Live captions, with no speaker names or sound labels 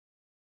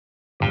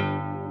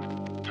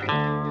I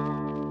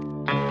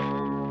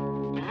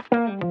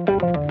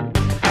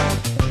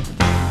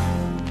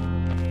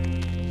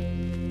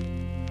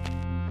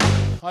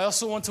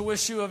also want to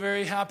wish you a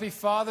very happy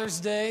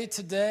Father's Day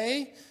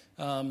today.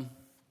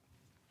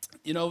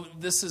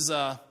 This is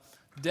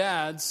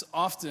dads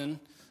often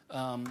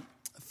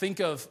think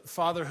of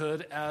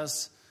fatherhood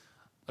as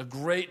a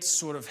great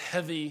sort of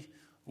heavy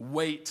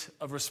weight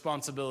of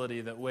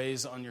responsibility that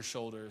weighs on your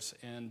shoulders.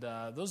 And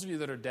those of you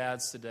that are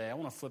dads today, I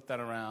want to flip that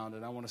around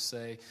and I want to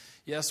say,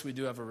 yes, we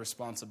do have a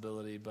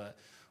responsibility, but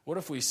what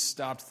if we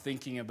stopped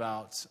thinking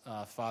about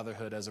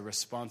fatherhood as a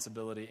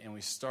responsibility and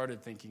we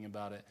started thinking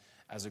about it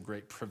as a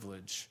great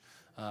privilege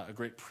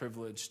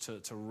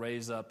to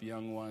raise up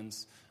young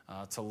ones,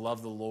 to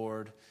love the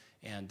Lord.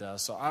 And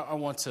so I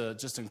want to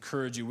just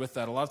encourage you with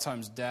that. A lot of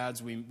times,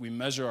 dads, we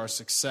measure our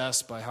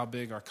success by how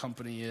big our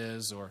company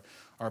is or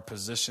our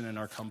position in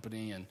our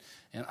company. And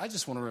I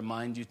just want to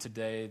remind you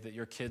today that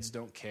your kids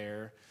don't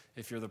care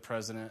if you're the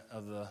president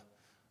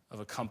of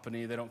a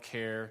company. They don't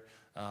care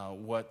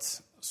what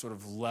sort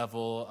of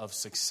level of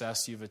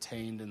success you've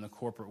attained in the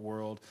corporate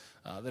world.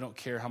 They don't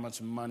care how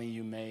much money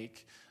you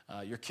make.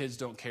 Your kids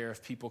don't care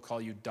if people call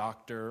you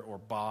doctor or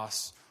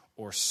boss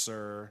or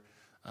sir.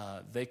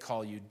 They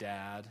call you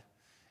dad.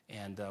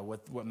 And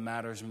what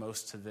matters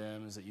most to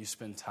them is that you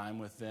spend time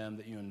with them,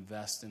 that you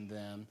invest in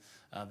them,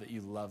 that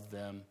you love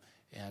them.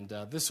 And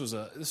this was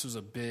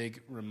a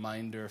big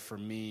reminder for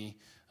me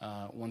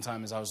one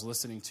time as I was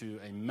listening to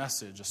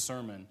a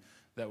sermon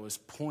that was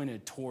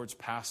pointed towards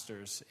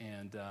pastors.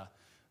 And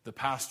the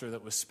pastor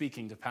that was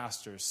speaking to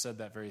pastors said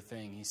that very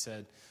thing. He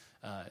said,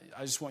 I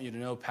just want you to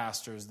know,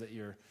 pastors, that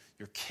your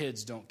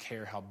kids don't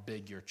care how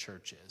big your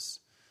church is.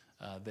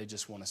 They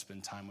just want to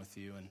spend time with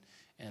you.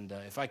 And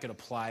if I could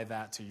apply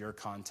that to your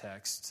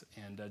context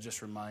and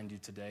just remind you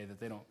today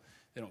that they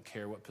don't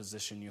care what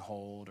position you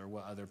hold or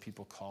what other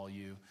people call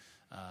you.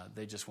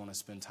 They just want to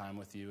spend time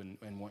with you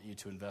and want you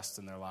to invest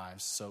in their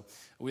lives. So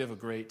we have a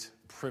great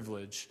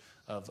privilege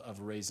of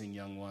raising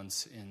young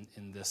ones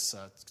in this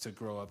to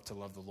grow up to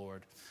love the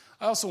Lord.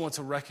 I also want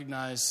to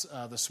recognize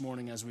this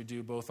morning, as we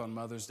do both on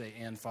Mother's Day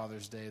and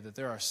Father's Day, that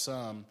there are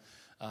some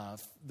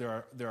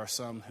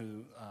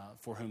who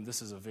for whom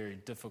this is a very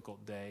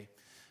difficult day.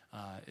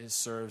 It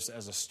serves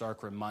as a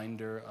stark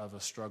reminder of a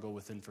struggle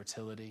with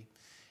infertility.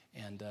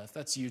 And if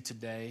that's you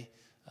today,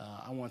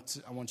 I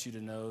want you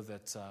to know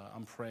that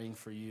I'm praying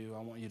for you. I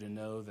want you to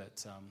know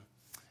that,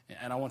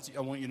 and I want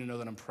you to know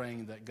that I'm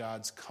praying that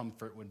God's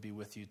comfort would be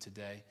with you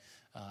today.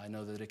 I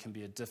know that it can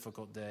be a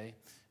difficult day,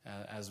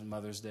 as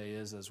Mother's Day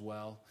is as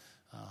well.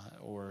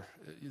 Or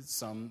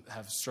some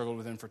have struggled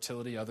with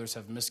infertility, others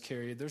have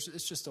miscarried.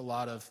 It's just a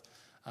lot of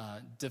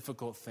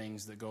difficult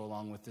things that go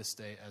along with this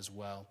day as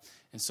well.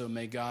 And so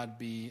may God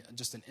be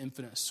just an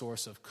infinite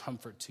source of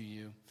comfort to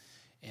you.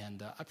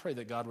 And I pray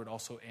that God would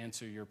also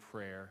answer your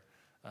prayer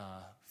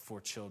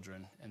for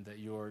children and that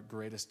your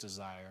greatest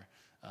desire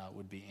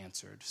would be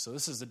answered. So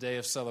this is a day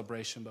of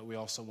celebration, but we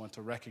also want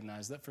to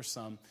recognize that for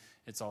some,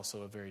 it's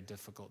also a very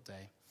difficult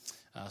day.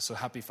 So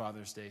happy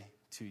Father's Day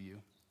to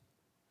you.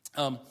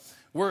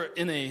 We're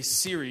in a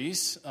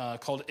series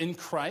called In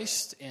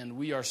Christ, and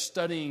we are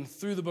studying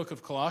through the book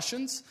of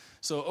Colossians.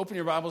 So open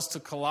your Bibles to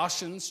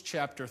Colossians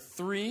chapter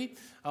 3.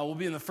 We'll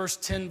be in the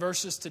first 10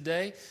 verses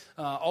today.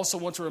 Also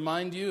want to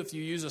remind you, if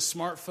you use a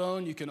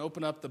smartphone, you can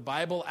open up the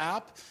Bible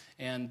app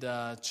and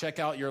check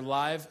out your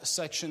live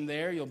section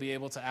there. You'll be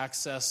able to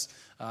access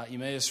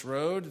Emmaus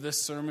Road.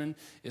 This sermon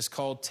is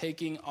called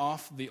Taking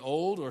Off the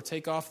Old, or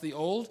Take Off the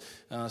Old.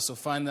 So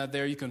find that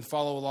there. You can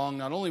follow along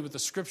not only with the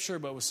scripture,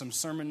 but with some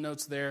sermon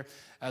notes there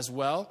as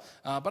well.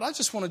 But I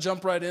just want to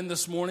jump right in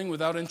this morning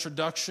without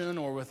introduction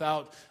or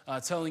without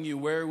telling you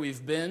where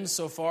we've been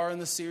so far in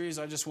the series.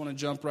 I just want to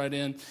jump right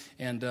in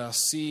and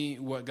see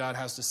what God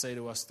has to say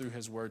to us through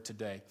his word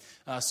today.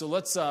 So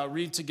let's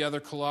read together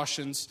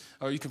Colossians,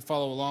 or you can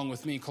follow along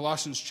with me.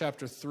 Colossians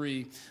chapter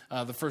 3,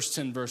 the first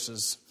 10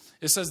 verses.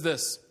 It says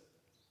this: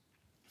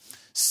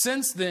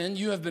 "Since then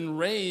you have been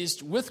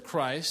raised with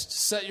Christ,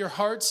 set your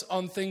hearts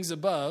on things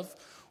above,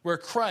 where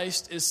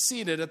Christ is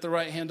seated at the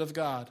right hand of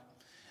God.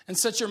 And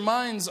set your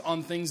minds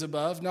on things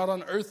above, not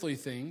on earthly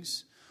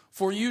things.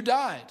 For you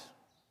died,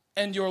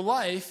 and your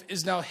life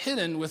is now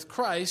hidden with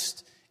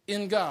Christ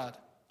in God.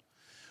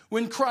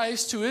 When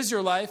Christ, who is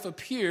your life,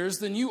 appears,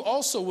 then you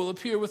also will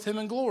appear with him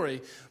in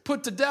glory.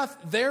 Put to death,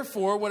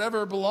 therefore,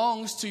 whatever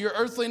belongs to your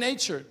earthly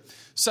nature: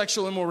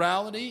 sexual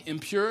immorality,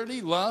 impurity,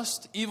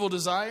 lust, evil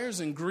desires,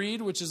 and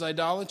greed, which is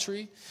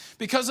idolatry.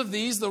 Because of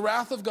these, the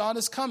wrath of God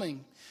is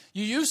coming.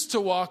 You used to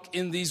walk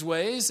in these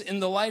ways in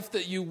the life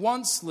that you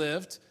once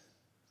lived,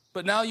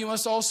 but now you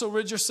must also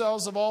rid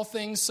yourselves of all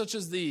things such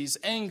as these: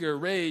 anger,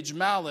 rage,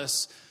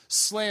 malice,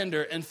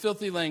 slander, and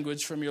filthy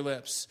language from your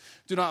lips.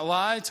 Do not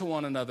lie to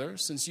one another,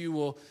 since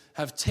you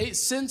have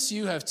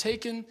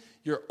taken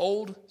your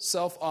old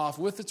self off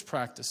with its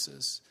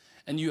practices,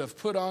 and you have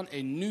put on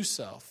a new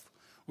self,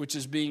 which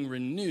is being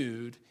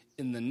renewed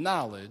in the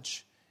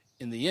knowledge,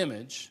 in the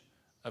image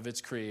of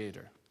its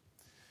creator."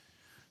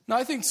 Now,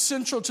 I think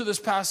central to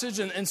this passage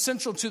and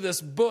central to this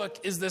book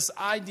is this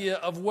idea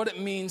of what it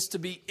means to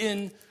be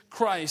in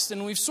Christ.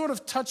 And we've sort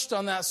of touched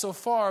on that so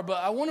far,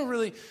 but I want to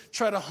really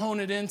try to hone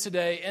it in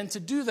today. And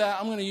to do that,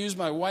 I'm going to use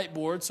my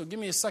whiteboard. So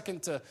give me a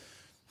second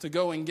to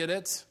go and get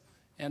it.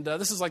 And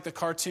this is like the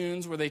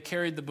cartoons where they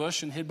carried the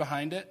bush and hid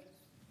behind it.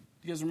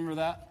 You guys remember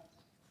that?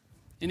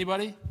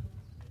 Anybody?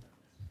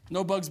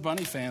 No Bugs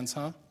Bunny fans,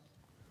 huh?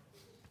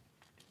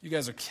 You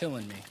guys are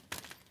killing me.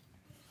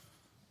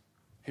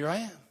 Here I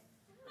am.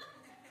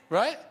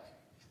 Right?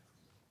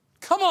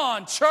 Come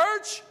on,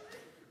 church.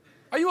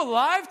 Are you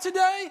alive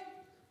today?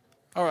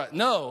 All right.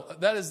 No,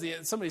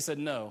 somebody said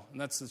no, and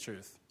that's the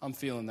truth. I'm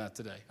feeling that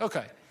today.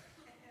 Okay.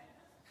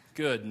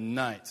 Good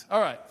night. All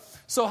right.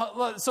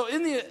 So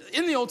in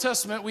the Old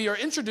Testament, we are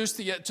introduced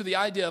to the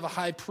idea of a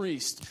high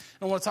priest. And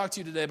I want to talk to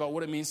you today about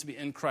what it means to be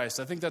in Christ.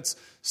 I think that's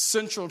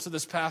central to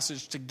this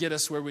passage to get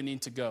us where we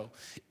need to go.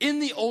 In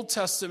the Old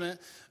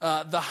Testament,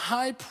 the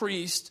high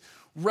priest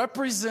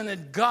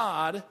represented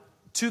God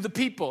to the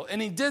people.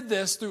 And he did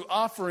this through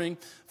offering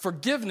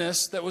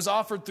forgiveness that was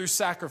offered through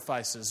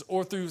sacrifices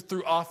or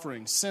through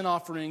offerings, sin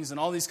offerings and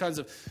all these kinds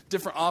of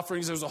different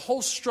offerings. There's a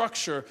whole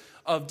structure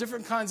of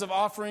different kinds of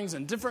offerings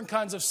and different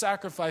kinds of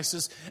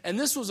sacrifices. And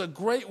this was a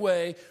great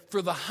way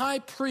for the high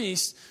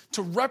priest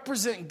to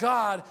represent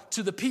God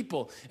to the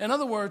people. In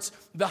other words,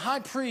 the high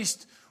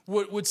priest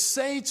would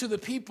say to the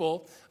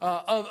people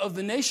of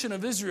the nation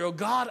of Israel,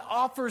 God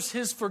offers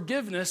his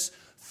forgiveness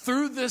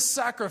through this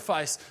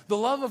sacrifice. The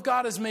love of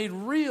God is made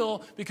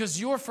real because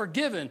you're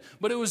forgiven.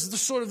 But it was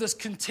sort of this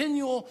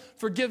continual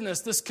forgiveness,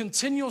 this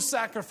continual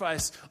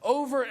sacrifice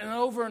over and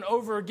over and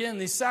over again.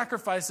 These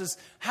sacrifices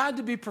had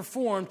to be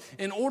performed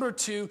in order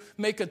to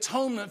make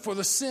atonement for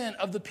the sin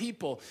of the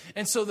people.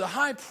 And so the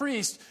high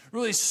priest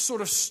really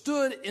sort of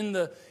stood in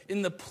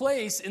the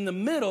place, in the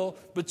middle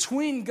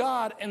between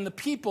God and the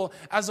people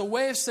as a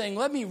way of saying,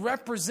 let me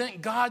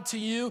represent God to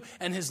you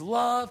and his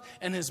love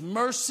and his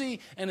mercy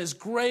and his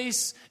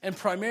grace and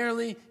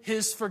primarily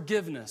his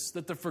forgiveness.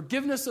 That the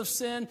forgiveness of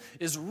sin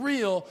is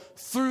real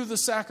through the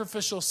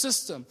sacrificial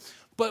system.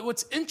 But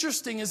what's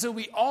interesting is that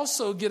we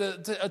also get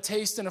a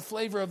taste and a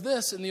flavor of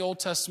this in the Old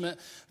Testament,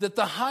 that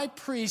the high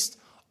priest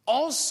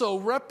also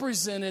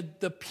represented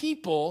the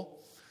people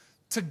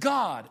to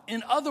God.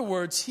 In other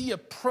words, he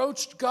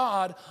approached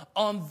God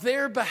on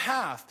their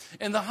behalf.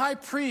 And the high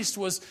priest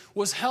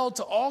was held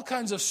to all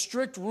kinds of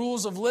strict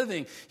rules of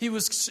living. It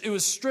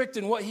was strict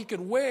in what he could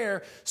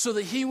wear so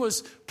that he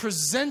was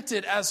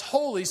presented as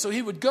holy. So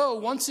he would go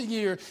once a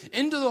year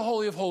into the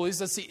Holy of Holies,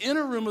 that's the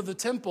inner room of the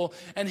temple,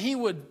 and he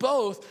would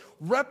both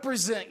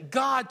represent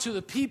God to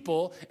the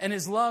people and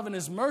his love and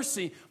his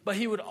mercy, but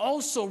he would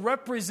also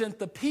represent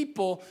the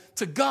people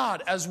to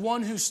God as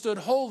one who stood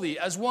holy,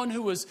 as one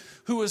who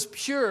was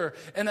pure,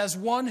 and as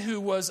one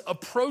who was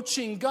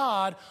approaching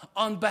God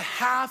on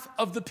behalf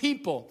of the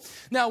people.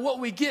 Now, what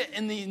we get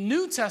in the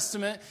New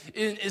Testament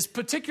is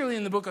particularly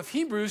in the book of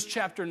Hebrews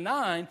chapter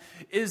 9,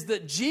 is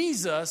that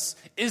Jesus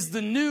is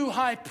the new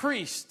high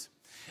priest.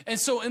 And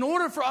so in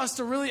order for us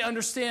to really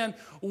understand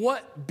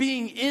what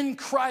being in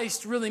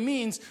Christ really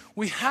means,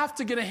 we have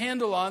to get a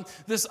handle on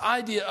this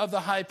idea of the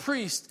high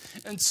priest.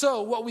 And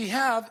so what we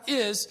have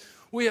is,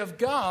 we have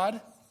God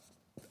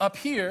up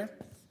here,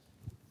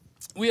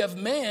 we have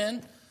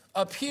man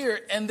up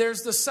here, and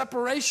there's the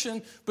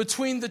separation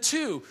between the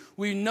two.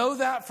 We know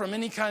that from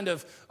any kind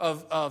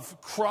of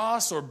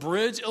cross or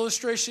bridge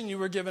illustration you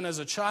were given as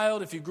a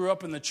child, if you grew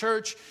up in the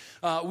church.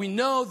 We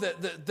know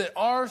that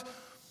our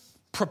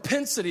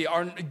propensity,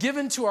 are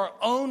given to our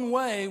own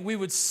way, we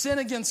would sin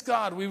against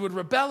God. We would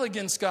rebel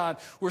against God.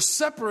 We're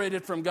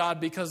separated from God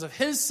because of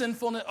his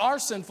sinfulness, our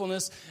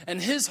sinfulness, and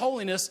his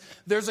holiness.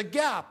 There's a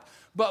gap.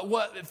 But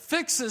what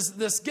fixes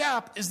this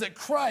gap is that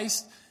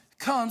Christ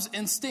comes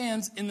and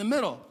stands in the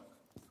middle.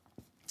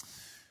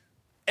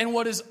 And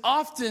what is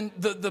often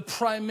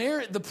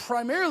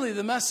primarily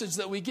the message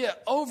that we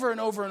get over and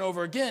over and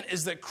over again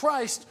is that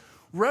Christ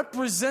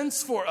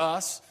represents for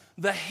us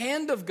the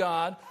hand of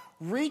God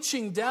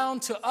reaching down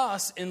to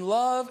us in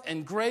love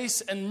and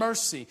grace and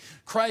mercy.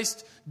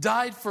 Christ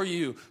died for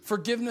you.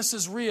 Forgiveness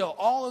is real.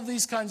 All of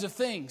these kinds of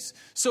things.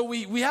 So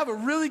we have a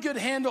really good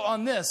handle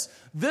on this.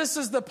 This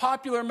is the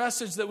popular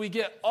message that we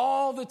get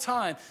all the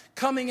time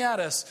coming at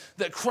us,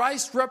 that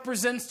Christ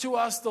represents to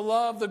us the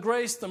love, the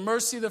grace, the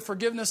mercy, the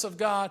forgiveness of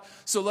God.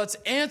 So let's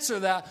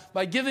answer that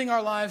by giving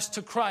our lives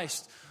to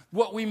Christ.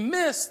 What we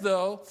miss,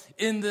 though,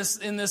 in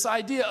this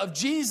idea of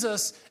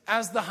Jesus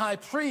as the high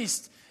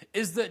priest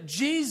is that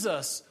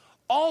Jesus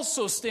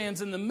also stands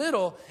in the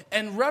middle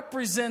and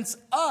represents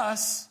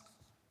us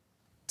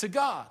to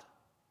God.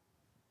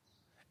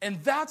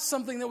 And that's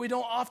something that we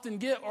don't often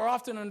get or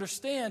often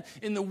understand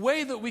in the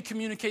way that we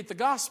communicate the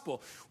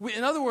gospel.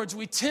 In other words,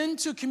 we tend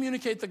to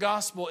communicate the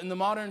gospel in the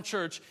modern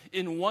church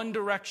in one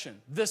direction,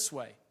 this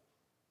way.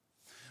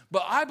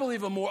 But I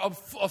believe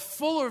a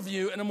fuller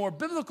view and a more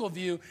biblical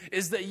view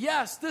is that,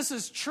 yes, this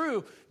is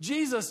true.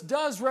 Jesus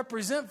does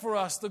represent for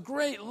us the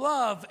great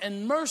love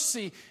and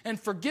mercy and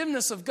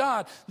forgiveness of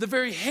God, the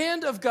very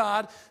hand of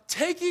God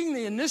taking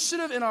the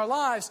initiative in our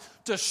lives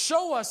to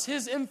show us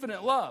his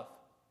infinite love.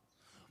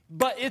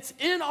 But it's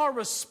in our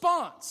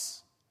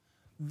response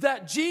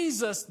that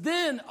Jesus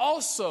then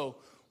also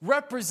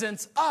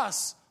represents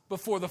us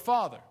before the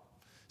Father.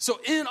 So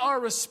in our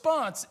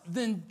response,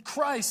 then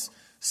Christ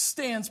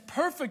stands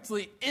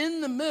perfectly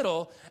in the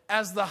middle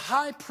as the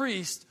high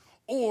priest,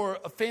 or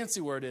a fancy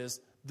word is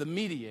the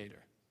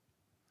mediator.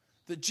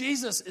 That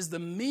Jesus is the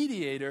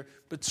mediator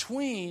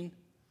between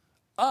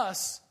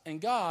us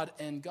and God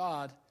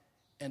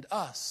and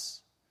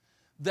us.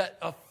 That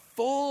a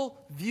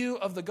full view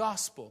of the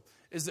gospel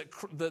is that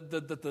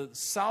the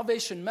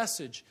salvation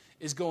message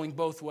is going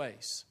both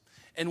ways.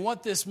 And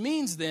what this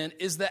means then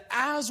is that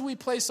as we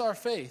place our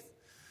faith,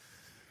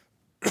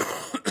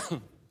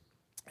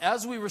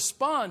 as we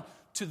respond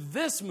to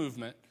this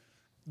movement,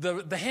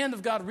 the hand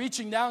of God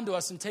reaching down to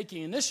us and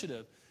taking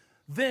initiative,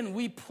 then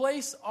we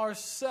place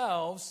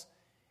ourselves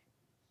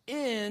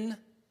in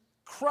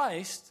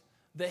Christ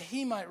that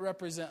he might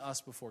represent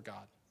us before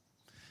God.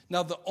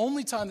 Now, the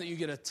only time that you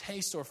get a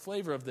taste or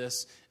flavor of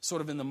this,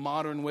 sort of in the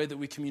modern way that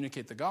we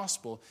communicate the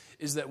gospel,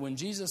 is that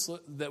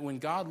when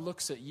God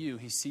looks at you,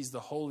 he sees the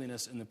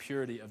holiness and the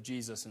purity of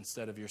Jesus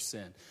instead of your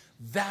sin.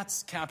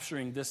 That's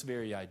capturing this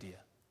very idea.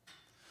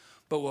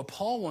 But what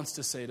Paul wants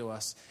to say to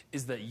us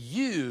is that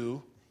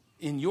you,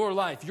 in your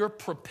life, your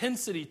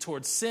propensity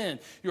towards sin,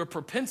 your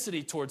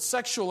propensity towards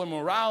sexual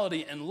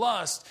immorality and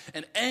lust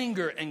and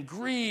anger and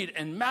greed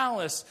and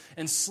malice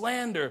and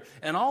slander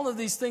and all of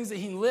these things that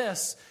he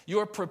lists,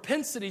 your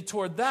propensity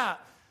toward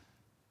that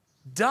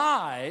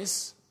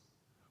dies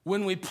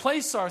when we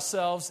place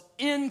ourselves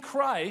in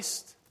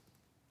Christ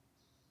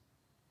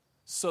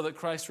so that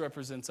Christ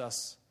represents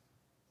us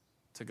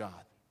to God.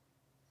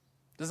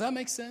 Does that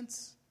make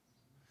sense?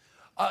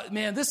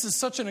 Man, this is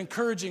such an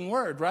encouraging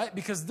word, right?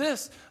 Because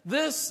this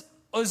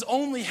is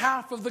only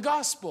half of the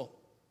gospel.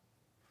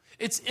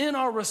 It's in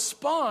our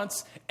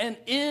response and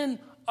in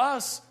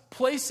us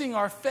placing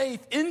our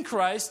faith in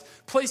Christ,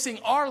 placing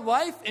our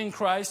life in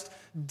Christ,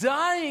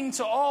 dying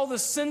to all the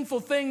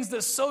sinful things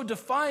that so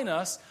define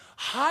us,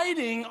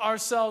 hiding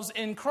ourselves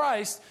in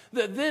Christ,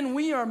 that then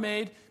we are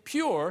made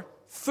pure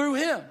through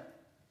him.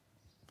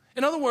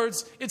 In other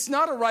words, it's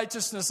not a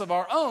righteousness of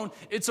our own.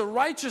 It's a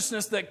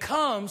righteousness that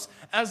comes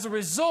as a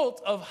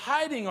result of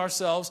hiding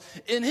ourselves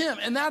in him.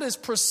 And that is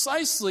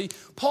precisely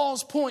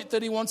Paul's point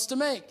that he wants to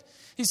make.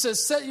 He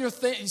says, set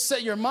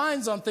your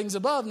minds on things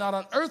above, not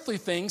on earthly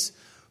things,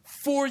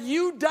 for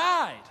you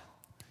died.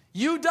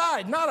 You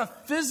died, not a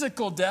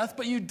physical death,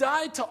 but you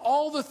died to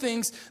all the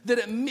things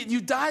you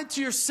died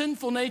to your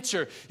sinful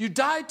nature. You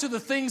died to the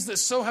things that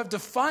so have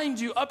defined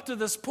you up to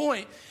this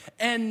point.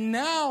 And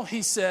now,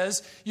 he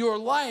says, your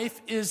life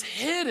is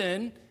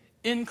hidden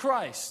in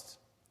Christ.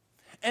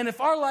 And if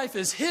our life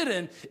is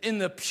hidden in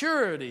the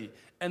purity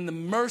and the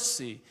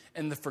mercy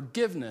and the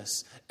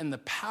forgiveness and the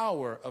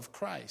power of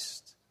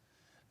Christ,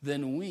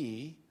 then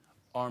we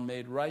are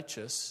made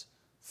righteous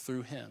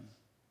through him.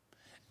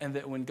 And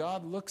that when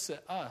God looks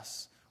at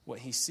us, what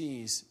he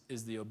sees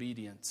is the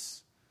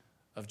obedience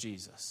of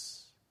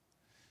Jesus.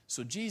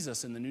 So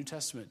Jesus in the New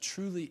Testament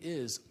truly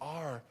is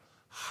our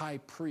high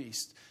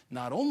priest,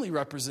 not only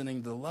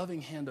representing the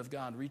loving hand of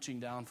God reaching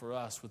down for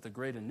us with a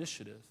great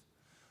initiative,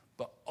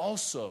 but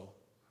also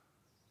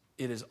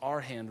it is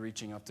our hand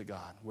reaching up to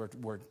God,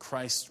 where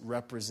Christ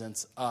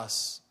represents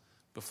us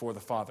before the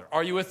Father.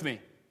 Are you with me?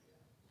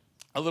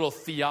 A little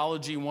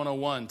theology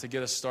 101 to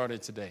get us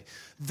started today.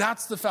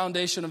 That's the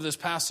foundation of this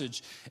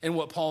passage and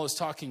what Paul is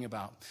talking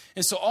about.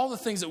 And so all the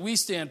things that we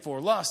stand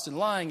for, lust and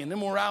lying and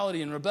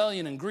immorality and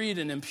rebellion and greed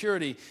and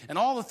impurity, and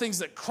all the things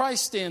that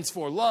Christ stands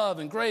for, love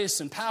and grace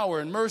and power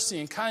and mercy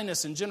and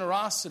kindness and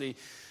generosity,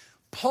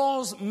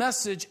 Paul's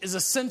message is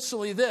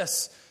essentially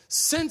this: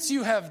 since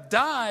you have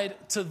died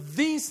to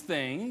these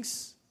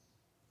things,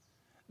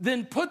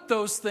 then put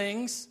those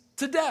things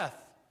to death.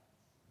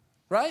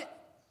 Right?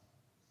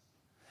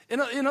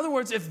 In other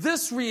words, if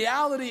this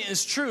reality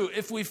is true,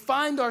 if we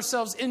find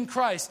ourselves in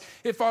Christ,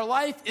 if our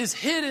life is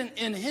hidden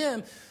in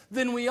him,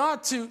 then we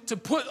ought to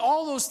put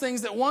all those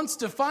things that once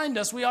defined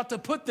us, we ought to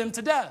put them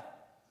to death.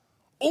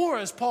 Or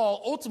as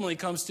Paul ultimately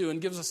comes to and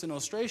gives us an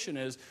illustration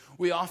is,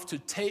 we ought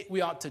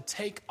to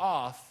take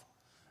off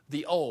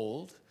the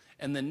old,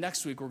 and then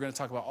next week we're going to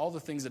talk about all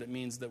the things that it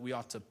means that we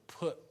ought to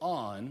put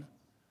on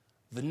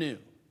the new.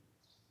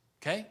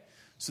 Okay?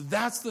 So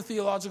that's the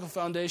theological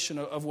foundation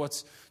of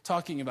what's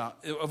talking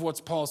about, of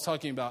what Paul's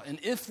talking about. And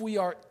if we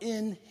are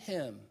in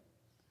him,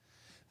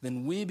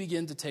 then we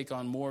begin to take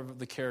on more of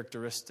the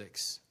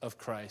characteristics of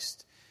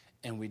Christ,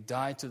 and we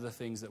die to the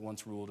things that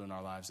once ruled in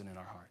our lives and in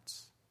our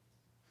hearts.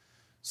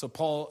 So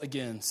Paul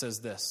again says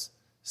this: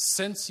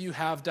 since you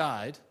have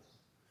died,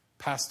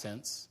 past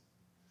tense,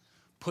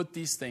 put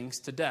these things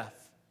to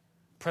death,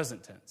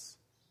 present tense.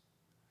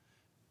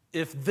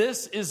 If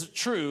this is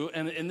true,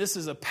 and this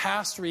is a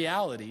past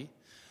reality,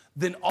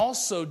 then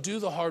also do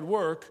the hard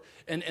work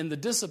and the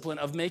discipline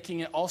of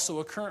making it also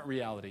a current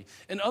reality.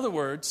 In other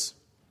words,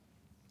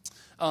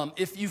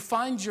 if you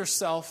find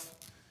yourself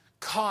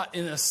caught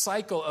in a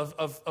cycle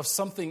of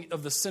something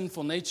of the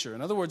sinful nature,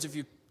 in other words, if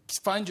you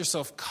find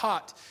yourself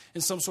caught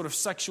in some sort of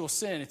sexual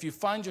sin, if you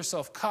find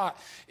yourself caught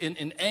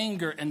in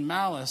anger and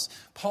malice,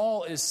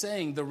 Paul is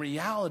saying the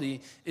reality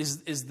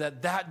is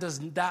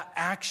that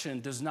action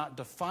does not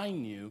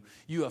define you.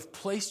 You have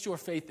placed your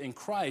faith in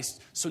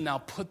Christ, so now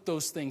put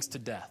those things to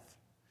death.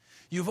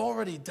 You've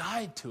already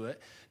died to it,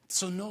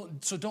 so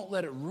don't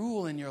let it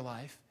rule in your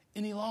life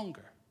any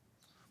longer,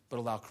 but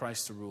allow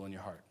Christ to rule in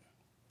your heart.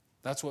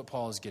 That's what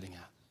Paul is getting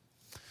at.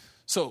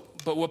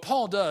 But what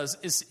Paul does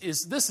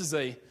is this is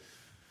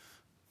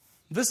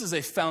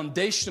a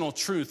foundational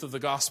truth of the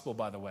gospel,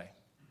 by the way.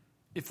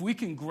 If we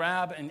can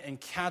grab and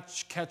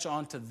catch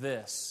on to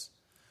this,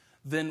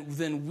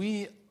 then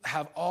we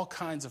have all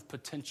kinds of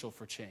potential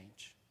for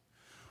change.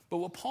 But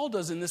what Paul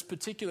does in this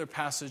particular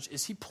passage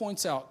is he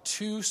points out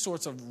two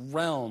sorts of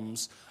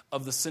realms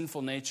of the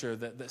sinful nature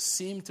that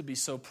seem to be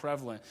so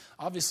prevalent,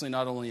 obviously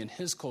not only in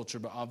his culture,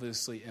 but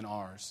obviously in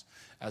ours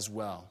as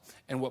well.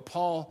 And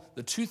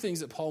the two things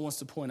that Paul wants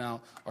to point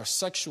out are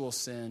sexual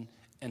sin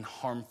and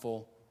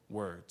harmful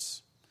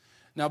words.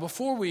 Now,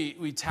 before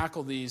we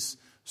tackle these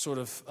sort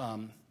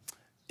of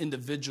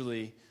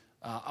individually,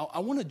 I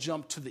want to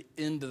jump to the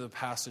end of the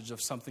passage of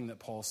something that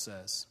Paul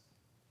says.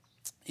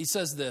 He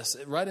says this,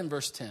 right in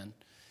verse 10.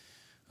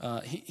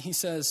 He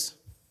says,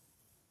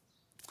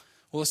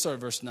 well, let's start at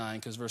verse 9,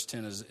 because verse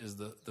 10 is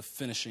the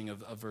finishing of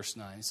verse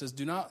 9. He says,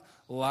 do not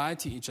lie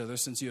to each other,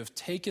 since you have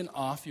taken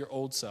off your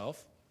old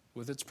self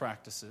with its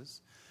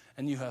practices,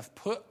 and you have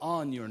put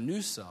on your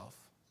new self.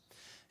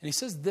 And he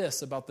says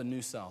this about the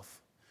new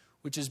self,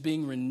 which is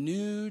being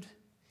renewed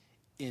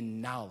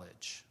in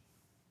knowledge.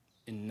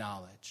 In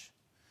knowledge.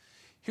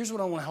 Here's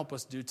what I want to help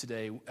us do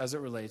today as it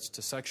relates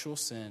to sexual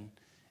sin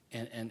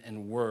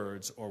and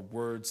words, or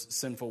words,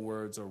 sinful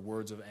words, or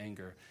words of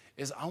anger,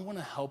 is I want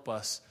to help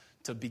us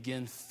to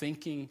begin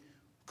thinking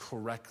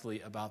correctly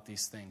about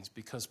these things,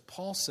 because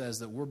Paul says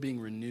that we're being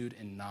renewed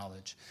in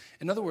knowledge.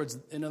 In other words,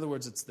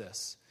 it's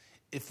this.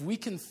 If we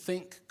can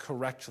think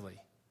correctly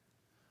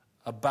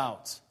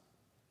about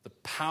the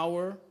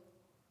power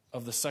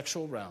of the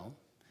sexual realm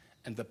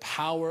and the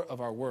power of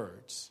our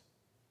words,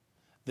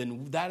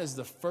 then that is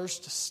the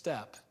first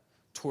step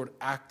toward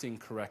acting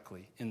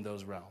correctly in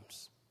those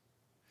realms.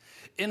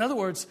 In other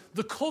words,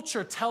 the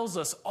culture tells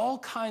us all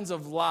kinds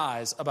of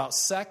lies about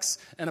sex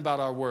and about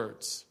our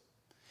words.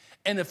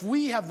 And if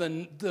we have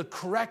the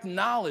correct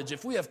knowledge,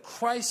 if we have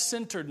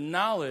Christ-centered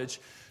knowledge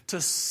to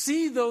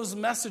see those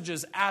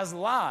messages as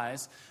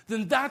lies,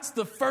 then that's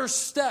the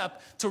first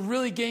step to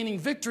really gaining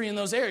victory in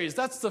those areas.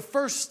 That's the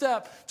first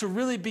step to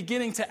really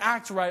beginning to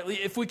act rightly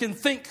if we can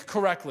think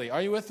correctly.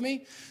 Are you with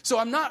me? So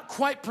I'm not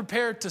quite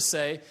prepared to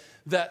say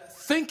that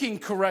thinking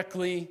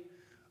correctly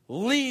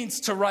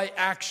leads to right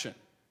action,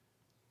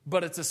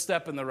 but it's a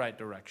step in the right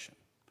direction.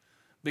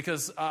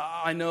 Because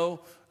I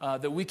know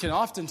that we can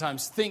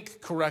oftentimes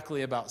think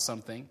correctly about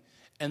something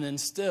and then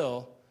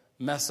still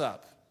mess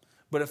up.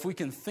 But if we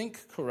can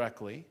think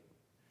correctly,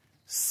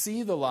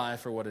 see the lie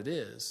for what it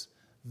is,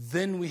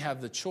 then we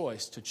have the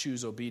choice to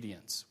choose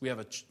obedience. We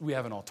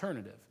have an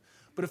alternative.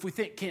 But if we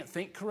can't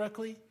think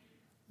correctly,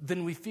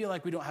 then we feel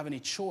like we don't have any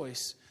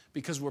choice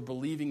because we're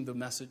believing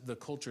the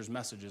culture's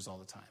messages all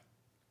the time.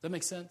 Does that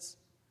make sense?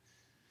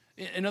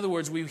 In other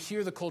words, we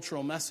hear the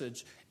cultural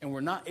message and we're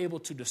not able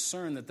to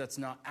discern that that's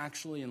not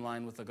actually in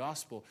line with the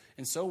gospel.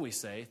 And so we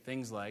say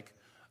things like,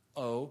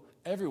 oh,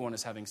 everyone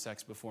is having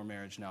sex before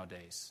marriage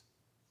nowadays.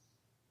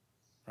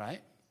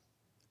 Right?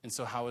 And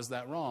so how is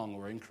that wrong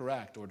or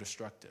incorrect or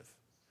destructive?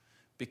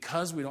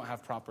 Because we don't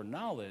have proper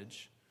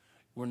knowledge,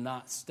 we're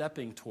not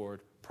stepping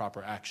toward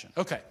proper action.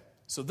 Okay,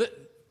 so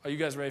are you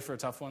guys ready for a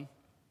tough one?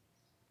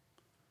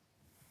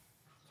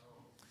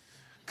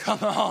 Come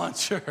on,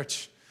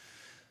 church.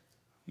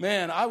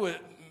 Man,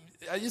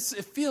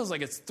 it feels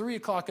like it's 3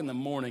 o'clock in the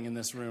morning in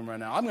this room right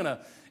now. I'm going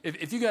to,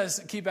 if you guys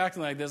keep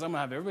acting like this, I'm going to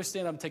have everybody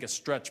stand up and take a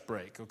stretch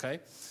break, okay?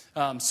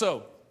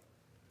 So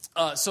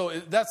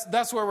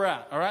that's where we're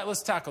at, all right?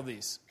 Let's tackle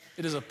these.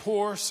 It is a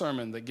poor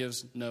sermon that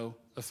gives no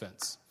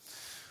offense.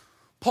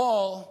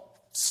 Paul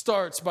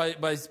starts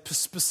by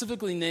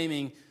specifically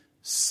naming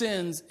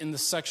sins in the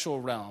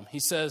sexual realm. He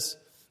says,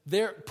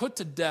 put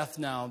to death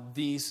now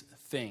these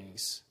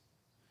things: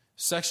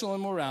 sexual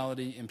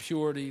immorality,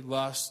 impurity,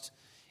 lust,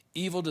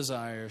 evil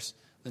desires.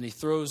 Then he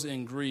throws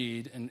in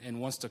greed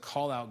and wants to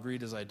call out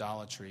greed as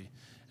idolatry.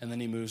 And then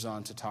he moves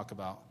on to talk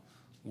about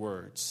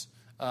words.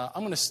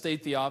 I'm going to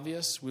state the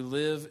obvious. We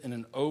live in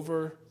an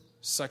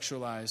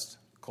over-sexualized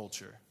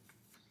culture.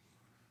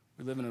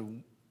 We live in a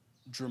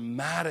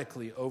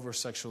dramatically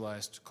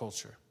over-sexualized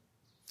culture.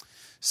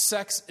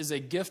 Sex is a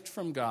gift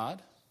from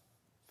God,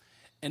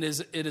 and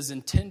it is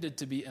intended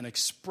to be an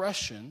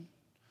expression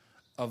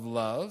of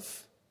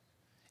love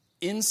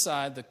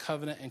inside the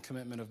covenant and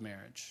commitment of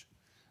marriage.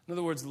 In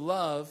other words,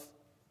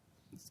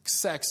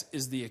 sex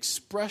is the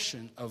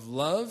expression of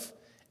love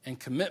and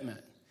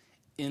commitment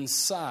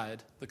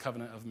inside the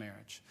covenant of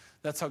marriage.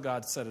 That's how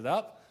God set it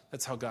up.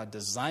 That's how God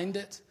designed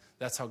it.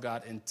 That's how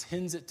God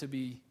intends it to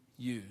be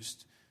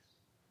used.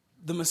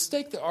 The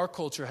mistake that our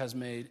culture has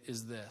made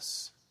is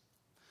this.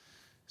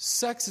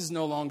 Sex is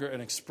no longer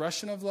an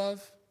expression of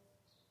love.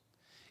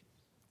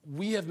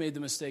 We have made the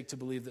mistake to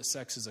believe that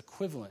sex is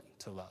equivalent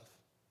to love,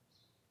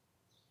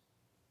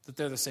 that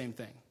they're the same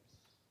thing.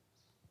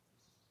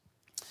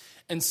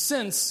 And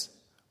since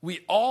we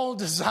all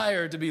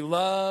desire to be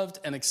loved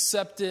and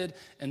accepted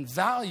and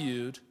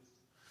valued,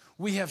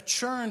 we have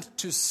turned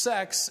to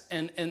sex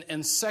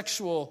and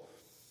sexual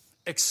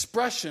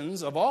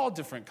expressions of all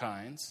different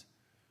kinds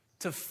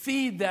to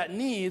feed that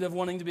need of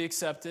wanting to be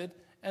accepted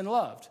and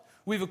loved.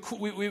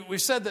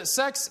 We've said that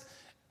sex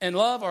and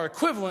love are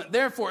equivalent.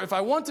 Therefore, if I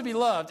want to be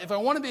loved, if I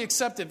want to be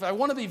accepted, if I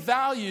want to be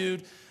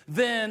valued,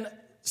 then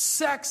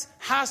sex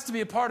has to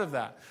be a part of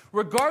that.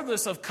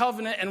 Regardless of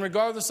covenant and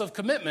regardless of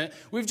commitment,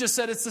 we've just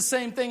said it's the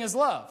same thing as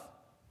love.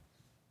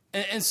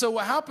 And so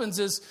what happens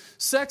is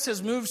sex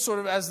has moved sort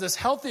of as this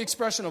healthy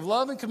expression of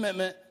love and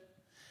commitment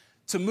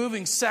to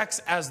moving sex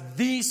as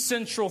the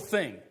central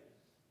thing,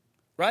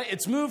 right?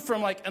 It's moved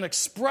from like an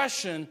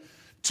expression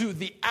to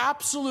the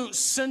absolute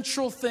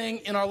central thing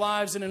in our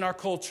lives and in our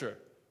culture.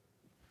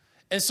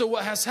 And so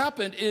what has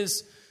happened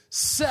is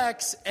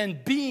sex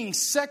and being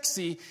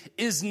sexy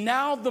is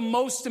now the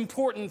most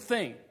important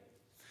thing.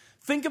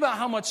 Think about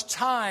how much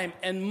time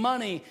and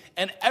money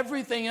and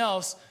everything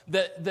else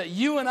that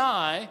you and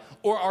I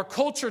or our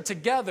culture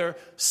together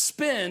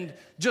spend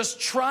just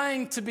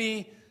trying to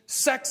be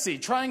sexy,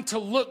 trying to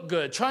look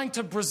good, trying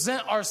to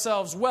present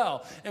ourselves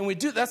well. And we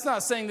do. That's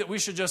not saying that we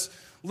should just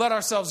let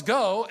ourselves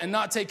go and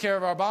not take care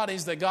of our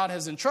bodies that God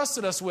has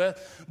entrusted us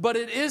with. But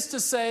it is to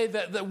say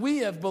that we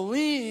have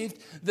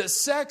believed that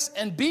sex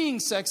and being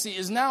sexy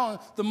is now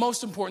the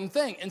most important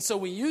thing. And so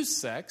we use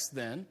sex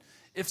then.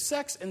 If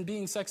sex and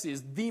being sexy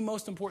is the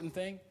most important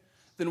thing,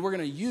 then we're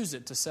going to use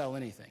it to sell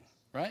anything,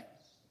 right?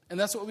 And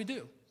that's what we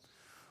do.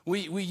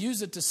 We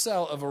use it to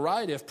sell a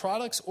variety of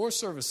products or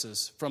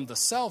services, from the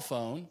cell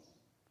phone,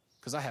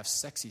 because I have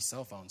sexy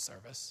cell phone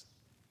service.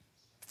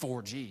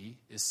 4G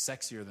is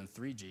sexier than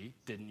 3G.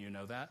 Didn't you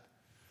know that?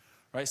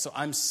 Right? So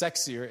I'm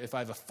sexier if I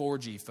have a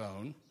 4G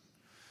phone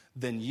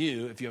than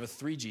you if you have a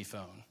 3G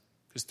phone,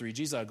 because 3G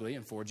is ugly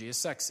and 4G is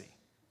sexy.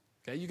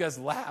 Okay, you guys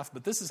laugh,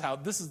 but this is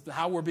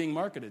how we're being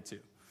marketed to.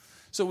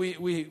 So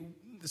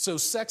so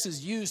sex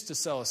is used to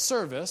sell a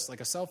service,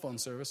 like a cell phone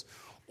service,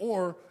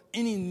 or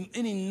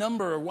any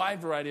number or wide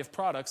variety of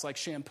products like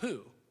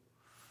shampoo.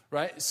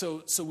 Right?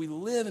 So we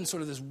live in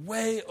sort of this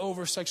way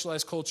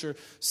over-sexualized culture.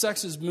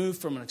 Sex has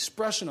moved from an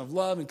expression of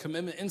love and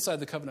commitment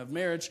inside the covenant of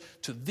marriage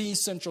to the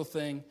central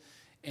thing.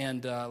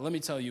 And let me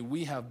tell you,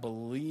 we have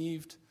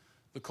believed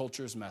the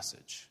culture's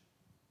message.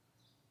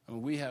 I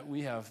mean,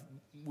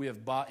 we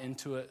have bought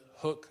into it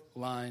hook,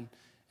 line,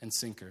 and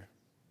sinker.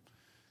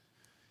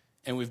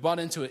 And we've bought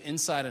into it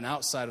inside and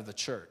outside of the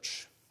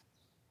church.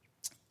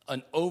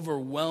 An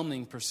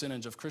overwhelming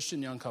percentage of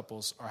Christian young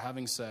couples are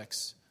having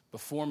sex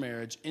before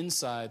marriage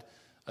inside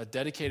a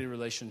dedicated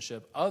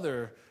relationship.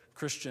 Other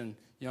Christian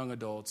young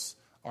adults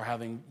are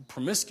having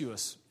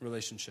promiscuous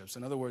relationships.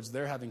 In other words,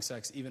 they're having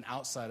sex even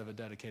outside of a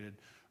dedicated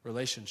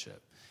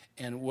relationship.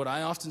 And what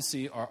I often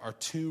see are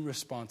two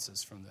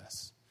responses from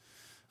this.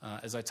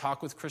 As I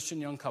talk with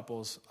Christian young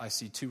couples, I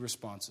see two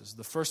responses.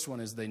 The first one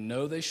is they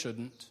know they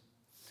shouldn't,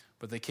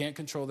 but they can't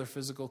control their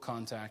physical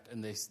contact,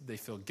 and they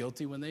feel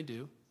guilty when they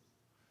do.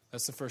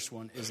 That's the first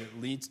one, is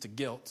it leads to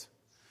guilt.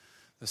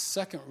 The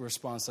second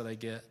response that I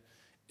get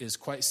is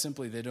quite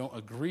simply they don't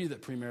agree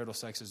that premarital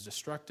sex is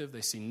destructive. They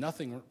see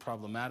nothing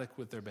problematic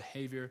with their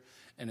behavior,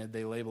 and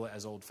they label it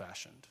as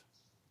old-fashioned.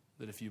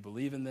 That if you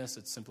believe in this,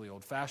 it's simply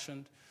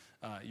old-fashioned.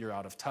 You're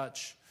out of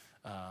touch.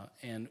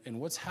 And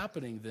what's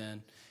happening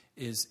then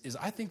is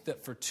I think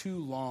that for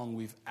too long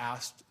we've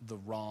asked the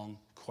wrong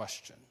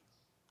question.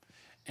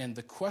 And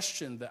the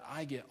question that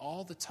I get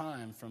all the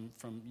time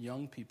from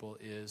young people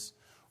is,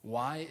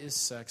 why is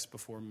sex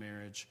before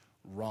marriage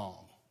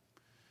wrong?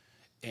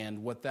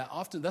 And what that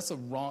often,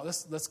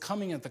 that's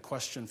coming at the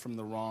question from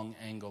the wrong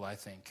angle, I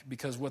think.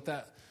 Because what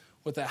that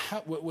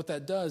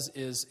does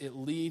is it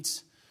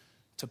leads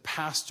to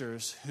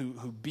pastors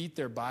who beat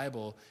their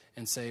Bible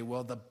and say,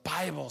 well, the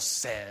Bible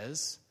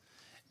says.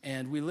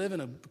 And we live in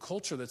a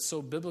culture that's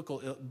so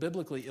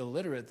biblically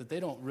illiterate that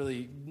they don't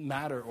really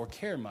matter or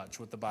care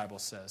much what the Bible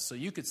says. So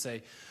you could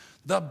say,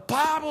 the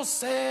Bible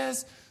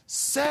says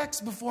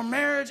sex before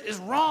marriage is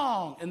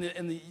wrong.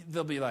 And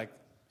they'll be like,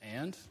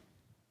 and?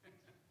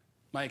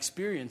 My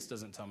experience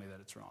doesn't tell me that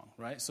it's wrong,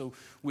 right? So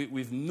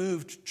we've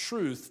moved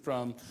truth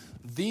from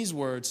these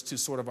words to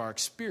sort of our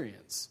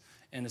experience.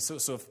 And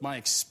so if my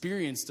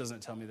experience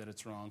doesn't tell me that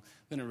it's wrong,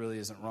 then it really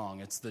isn't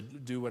wrong. It's the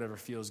do whatever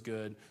feels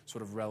good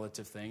sort of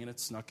relative thing, and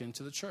it's snuck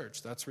into the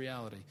church. That's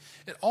reality.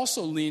 It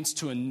also leads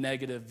to a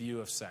negative view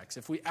of sex.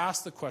 If we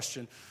ask the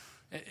question,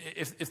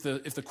 if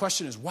the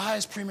question is, why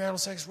is premarital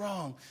sex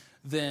wrong?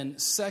 then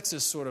sex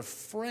is sort of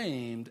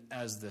framed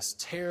as this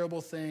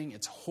terrible thing.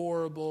 It's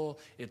horrible.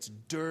 It's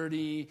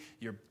dirty.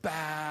 You're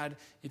bad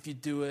if you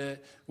do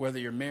it, whether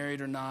you're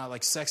married or not.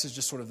 Like, sex is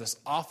just sort of this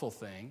awful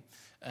thing.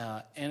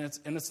 And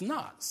it's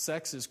not.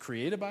 Sex is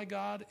created by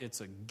God.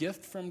 It's a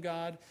gift from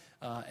God.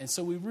 And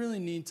so we really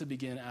need to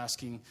begin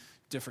asking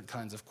different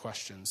kinds of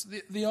questions.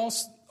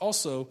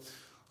 Also,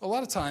 a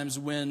lot of times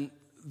when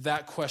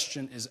that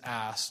question is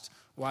asked,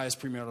 why is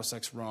premarital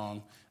sex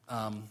wrong?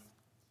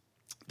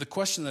 The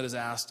question that is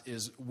asked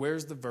is,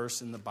 where's the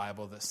verse in the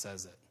Bible that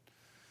says it?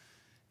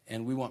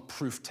 And we want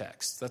proof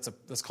text.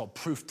 That's called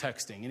proof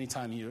texting.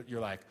 Anytime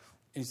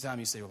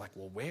you say,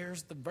 well,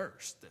 where's the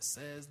verse that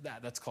says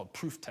that? That's called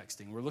proof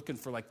texting. We're looking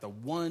for like the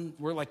one,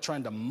 we're like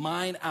trying to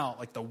mine out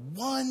like the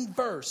one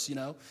verse, you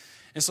know?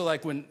 And so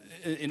like when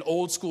in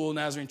old school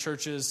Nazarene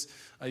churches,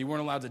 you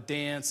weren't allowed to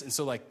dance. And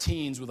so like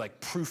teens would like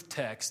proof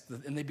text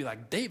and they'd be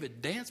like,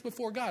 David danced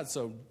before God.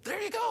 So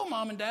there you go,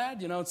 mom and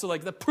dad, you know? And so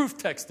like the proof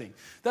texting,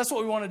 that's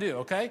what we want to do,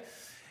 okay?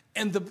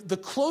 And the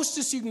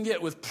closest you can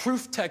get with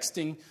proof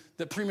texting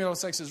that premarital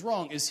sex is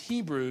wrong is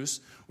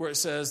Hebrews, where it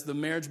says the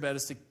marriage bed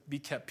is to be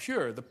kept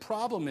pure. The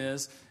problem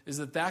is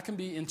that can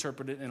be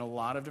interpreted in a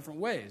lot of different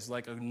ways.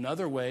 Like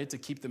another way to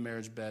keep the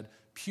marriage bed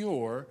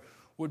pure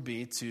would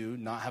be to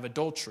not have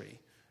adultery,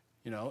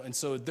 you know? And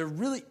so there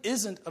really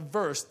isn't a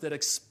verse that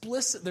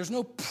there's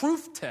no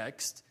proof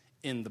text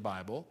in the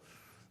Bible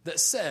that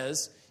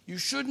says you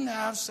shouldn't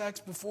have sex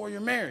before you're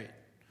married.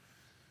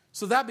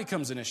 So that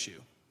becomes an issue.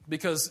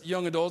 Because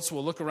young adults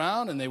will look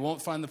around and they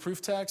won't find the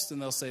proof text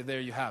and they'll say, there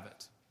you have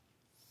it.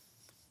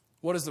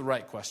 What is the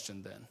right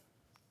question then?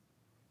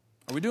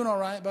 Are we doing all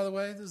right, by the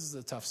way? This is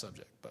a tough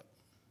subject, but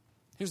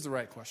here's the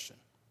right question.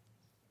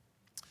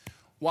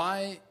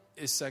 Why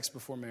is sex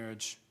before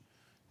marriage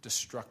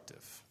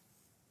destructive?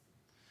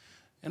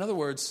 In other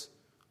words,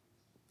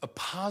 a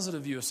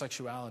positive view of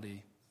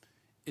sexuality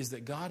is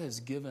that God has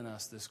given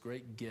us this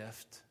great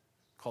gift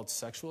called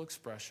sexual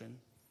expression.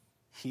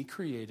 He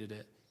created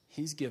it.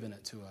 He's given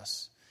it to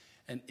us.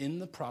 And in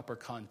the proper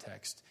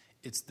context,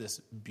 it's this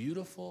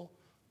beautiful,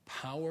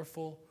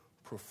 powerful,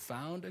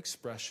 profound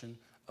expression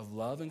of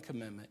love and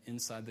commitment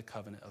inside the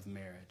covenant of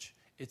marriage.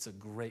 It's a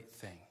great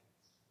thing.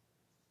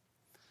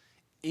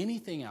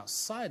 Anything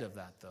outside of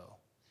that, though,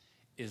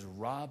 is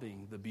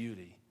robbing the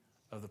beauty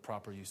of the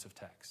proper use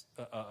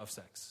of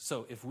sex.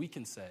 So if we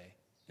can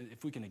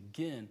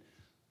again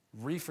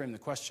reframe the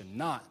question,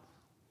 not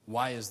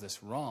why is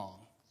this wrong,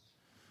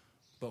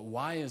 but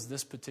why is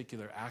this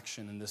particular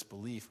action and this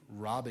belief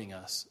robbing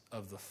us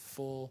of the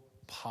full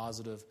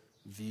positive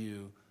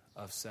view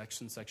of sex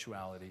and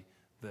sexuality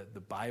that the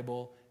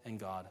Bible and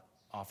God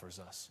offers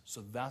us?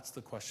 So that's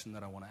the question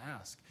that I want to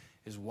ask,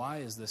 is why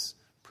is this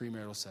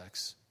premarital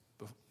sex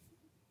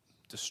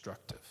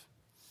destructive?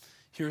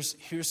 Here's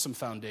some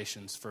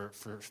foundations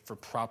for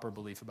proper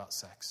belief about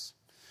sex.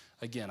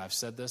 Again, I've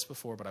said this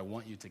before, but I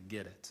want you to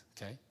get it,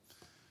 okay?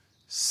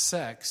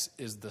 Sex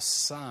is the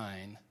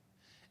sign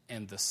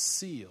and the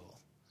seal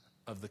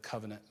of the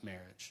covenant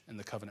marriage and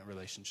the covenant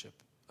relationship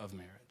of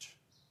marriage.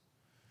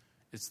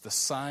 It's the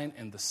sign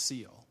and the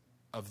seal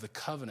of the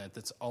covenant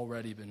that's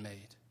already been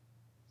made.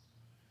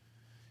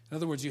 In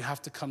other words, you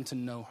have to come to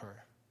know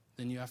her.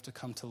 Then you have to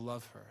come to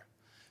love her.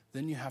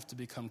 Then you have to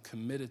become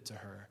committed to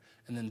her.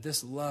 And then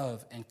this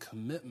love and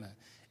commitment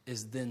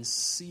is then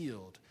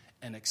sealed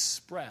and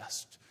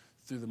expressed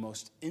through the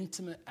most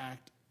intimate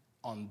act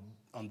on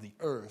the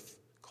earth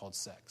called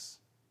sex.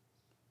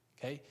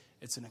 Okay?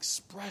 It's an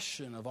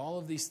expression of all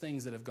of these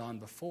things that have gone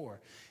before.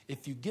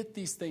 If you get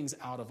these things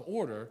out of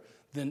order,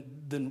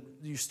 then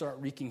you start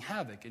wreaking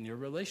havoc in your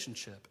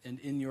relationship and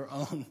in your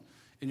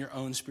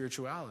own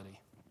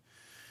spirituality.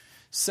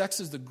 Sex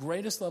is the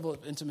greatest level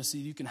of intimacy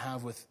you can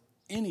have with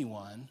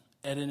anyone,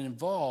 and it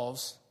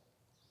involves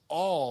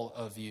all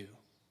of you.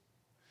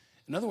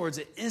 In other words,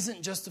 it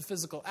isn't just a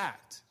physical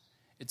act.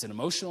 It's an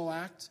emotional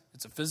act,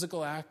 it's a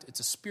physical act,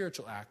 it's a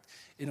spiritual act.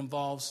 It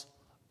involves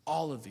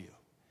all of you.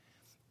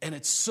 And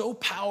it's so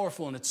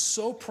powerful and it's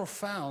so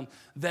profound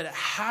that it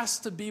has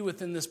to be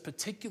within this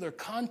particular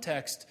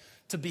context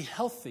to be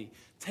healthy.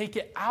 Take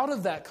it out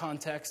of that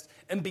context,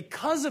 and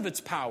because of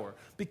its power,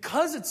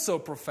 because it's so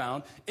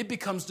profound, it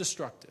becomes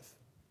destructive.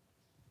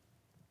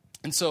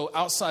 And so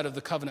outside of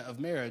the covenant of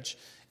marriage,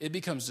 it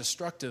becomes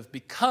destructive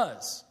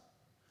because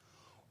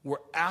we're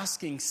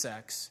asking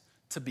sex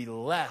to be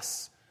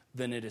less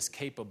than it is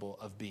capable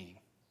of being.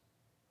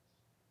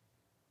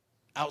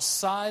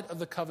 Outside of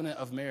the covenant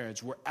of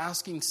marriage, we're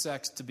asking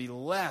sex to be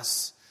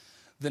less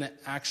than it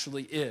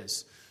actually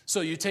is.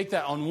 So you take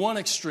that on one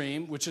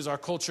extreme, which is our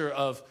culture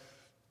of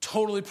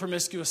totally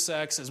promiscuous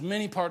sex, as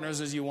many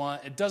partners as you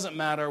want. It doesn't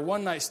matter.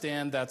 One night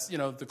stand, that's,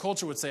 the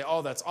culture would say,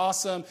 oh, that's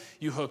awesome.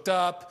 You hooked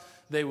up.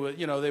 They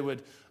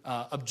would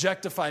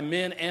objectify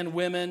men and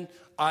women.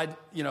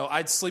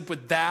 I'd sleep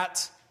with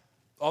that.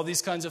 All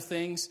these kinds of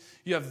things.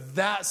 You have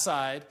that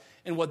side.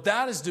 And what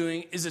that is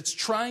doing is it's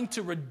trying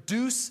to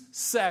reduce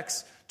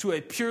sex to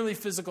a purely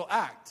physical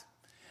act.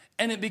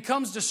 and it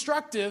becomes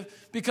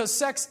destructive because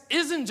sex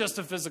isn't just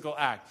a physical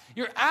act.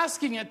 You're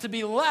asking it to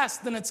be less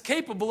than it's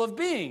capable of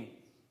being.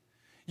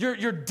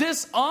 You're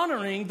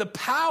dishonoring the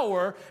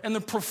power and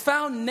the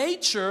profound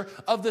nature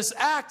of this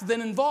act that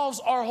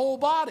involves our whole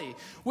body,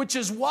 which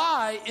is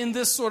why in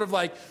this sort of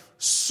like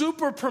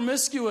super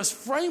promiscuous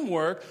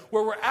framework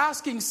where we're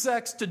asking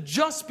sex to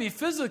just be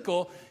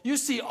physical, you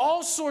see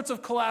all sorts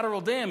of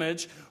collateral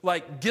damage,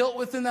 like guilt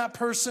within that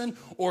person,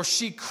 or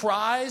she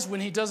cries when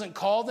he doesn't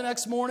call the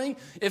next morning.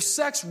 If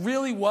sex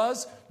really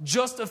was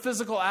just a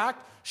physical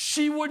act,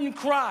 she wouldn't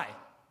cry.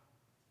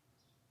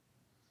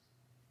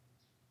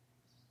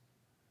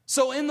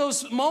 So in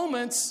those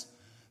moments,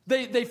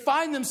 they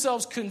find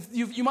themselves,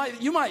 you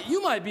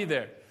might be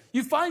there.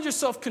 You find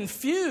yourself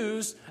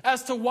confused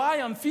as to why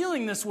I'm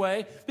feeling this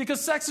way because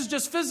sex is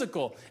just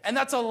physical. And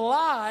that's a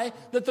lie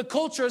that the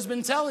culture has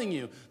been telling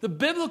you. The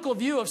biblical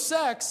view of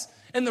sex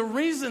and the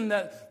reason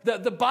that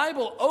the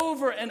Bible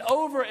over and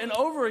over and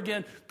over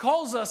again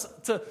calls us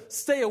to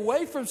stay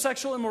away from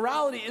sexual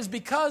immorality is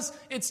because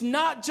it's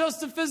not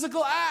just a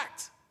physical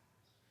act.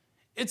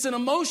 It's an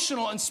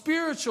emotional and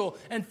spiritual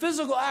and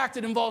physical act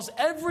that involves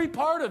every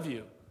part of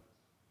you.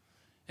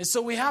 And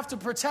so we have to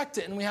protect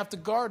it and we have to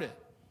guard it,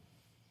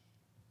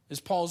 is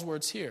Paul's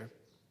words here.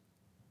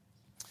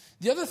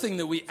 The other thing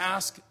that we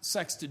ask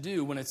sex to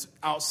do when it's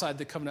outside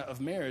the covenant of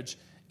marriage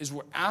is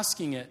we're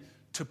asking it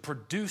to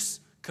produce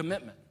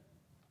commitment.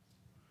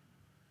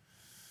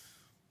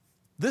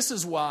 This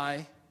is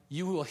why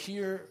you will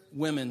hear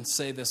women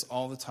say this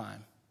all the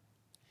time.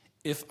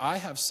 If I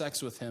have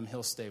sex with him,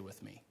 he'll stay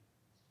with me.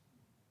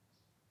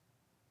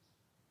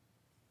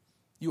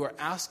 You are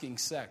asking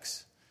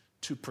sex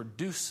to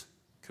produce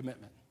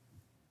commitment,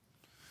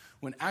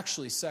 when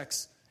actually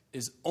sex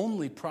is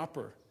only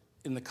proper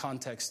in the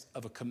context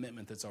of a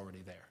commitment that's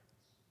already there.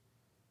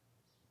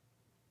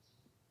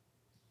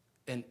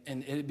 And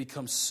it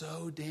becomes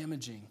so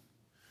damaging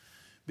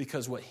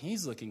because what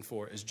he's looking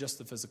for is just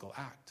the physical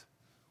act.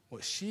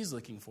 What she's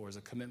looking for is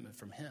a commitment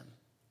from him.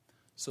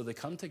 So they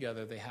come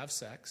together, they have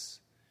sex.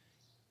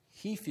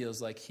 He feels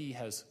like he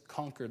has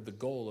conquered the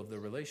goal of the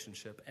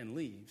relationship and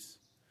leaves.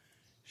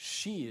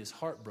 She is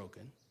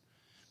heartbroken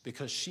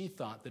because she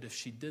thought that if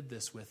she did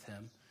this with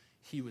him,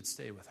 he would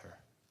stay with her.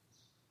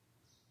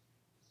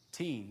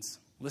 Teens,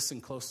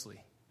 listen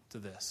closely to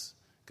this,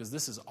 because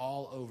this is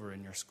all over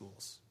in your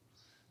schools.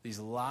 These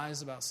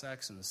lies about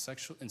sex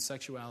and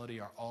sexuality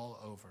are all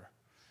over.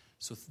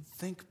 So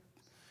think,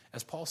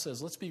 as Paul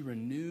says, let's be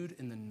renewed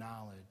in the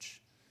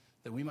knowledge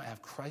that we might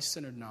have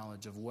Christ-centered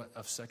knowledge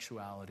of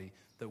sexuality,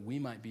 that we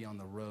might be on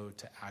the road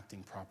to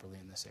acting properly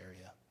in this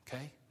area.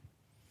 Okay?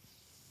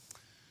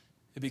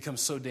 It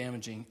becomes so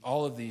damaging.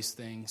 All of these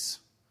things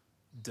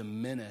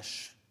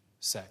diminish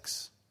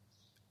sex.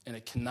 And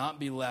it cannot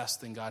be less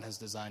than God has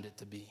designed it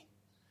to be.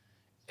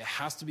 It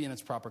has to be in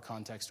its proper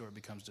context or it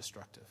becomes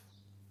destructive.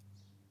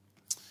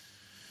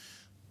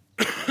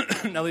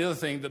 Now, the other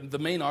thing, the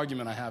main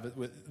argument I have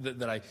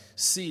that I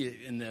see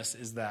in this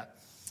is that,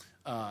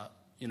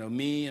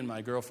 me and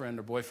my girlfriend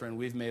or boyfriend,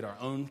 we've made our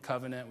own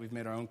covenant. We've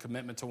made our own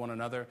commitment to one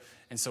another.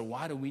 And so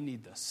why do we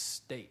need the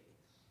state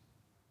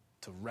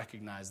to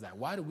recognize that?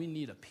 Why do we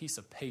need a piece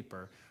of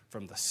paper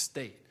from the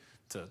state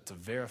to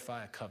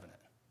verify a covenant?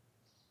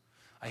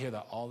 I hear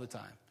that all the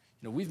time.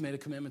 We've made a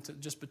commitment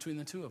just between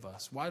the two of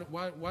us. Why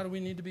do we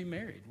need to be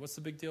married? What's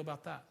the big deal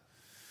about that?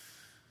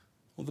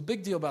 Well, the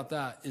big deal about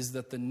that is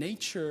that the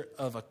nature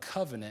of a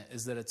covenant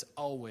is that it's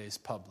always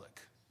public.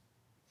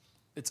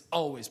 It's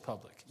always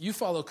public. You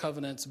follow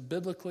covenants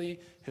biblically,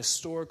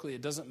 historically,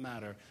 it doesn't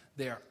matter.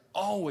 They are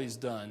always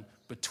done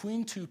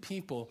between two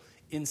people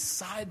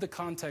inside the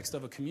context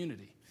of a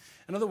community.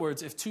 In other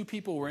words, if two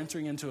people were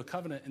entering into a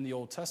covenant in the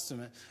Old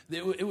Testament,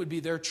 it would be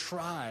their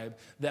tribe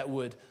that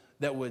would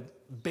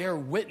bear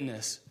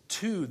witness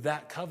to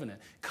that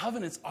covenant.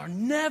 Covenants are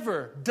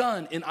never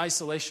done in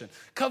isolation.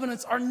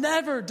 Covenants are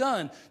never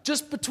done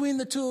just between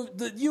the two.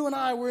 You and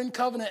I were in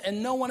covenant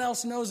and no one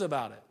else knows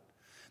about it.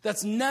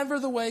 That's never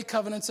the way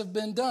covenants have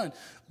been done.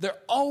 They're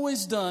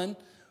always done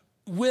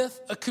with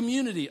a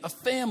community, a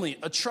family,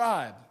 a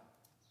tribe.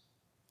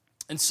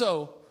 And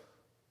so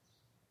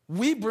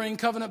we bring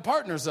covenant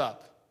partners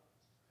up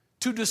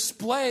to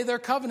display their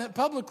covenant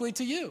publicly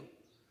to you.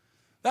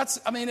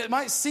 It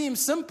might seem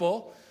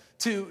simple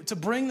to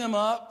bring them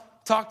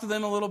up, talk to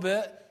them a little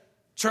bit,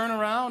 turn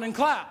around and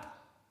clap.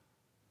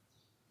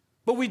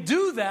 But we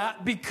do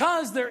that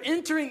because they're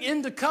entering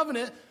into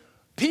covenant,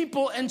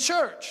 people and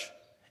church.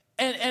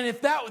 And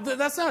if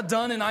that's not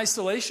done in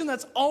isolation,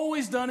 that's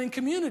always done in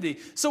community.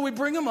 So we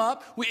bring them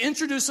up, we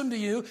introduce them to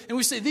you, and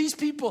we say, these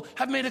people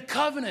have made a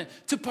covenant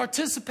to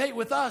participate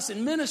with us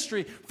in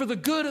ministry for the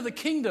good of the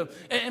kingdom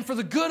and for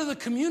the good of the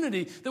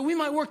community, that we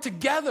might work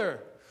together.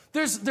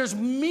 There's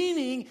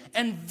meaning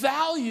and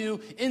value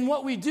in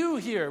what we do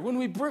here when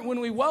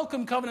we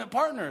welcome covenant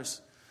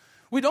partners.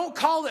 We don't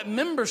call it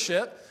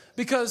membership,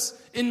 because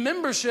in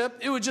membership,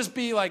 it would just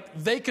be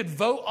like they could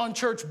vote on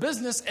church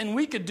business and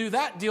we could do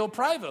that deal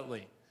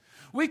privately.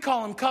 We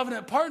call them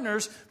covenant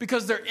partners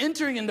because they're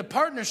entering into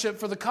partnership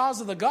for the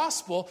cause of the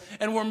gospel,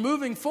 and we're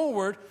moving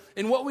forward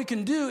in what we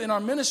can do in our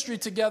ministry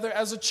together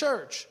as a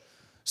church.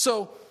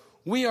 So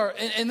we are,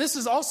 and this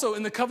is also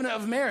in the covenant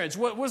of marriage.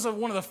 What was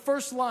one of the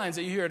first lines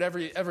that you hear at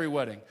every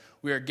wedding?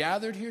 We are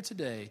gathered here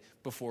today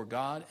before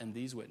God and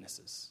these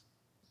witnesses.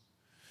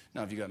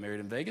 Now, if you got married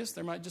in Vegas,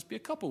 there might just be a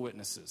couple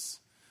witnesses.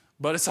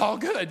 But it's all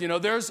good.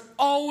 There's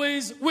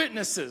always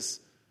witnesses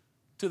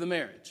to the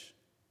marriage.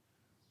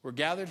 We're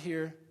gathered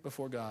here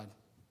before God,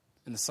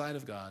 in the sight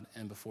of God,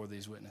 and before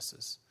these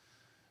witnesses.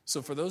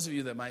 So for those of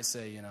you that might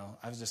say,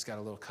 I've just got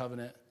a little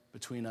covenant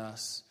between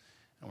us,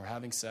 and we're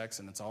having sex,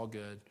 and it's all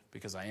good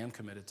because I am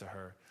committed to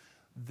her,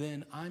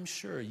 then I'm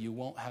sure you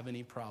won't have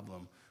any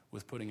problem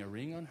with putting a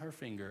ring on her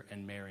finger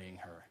and marrying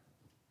her.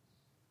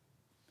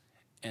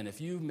 And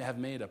if you have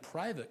made a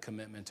private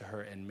commitment to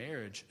her and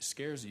marriage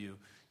scares you,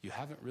 you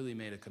haven't really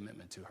made a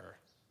commitment to her,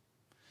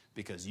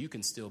 because you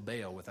can still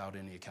bail without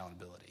any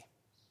accountability.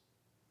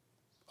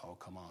 Oh,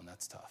 come on,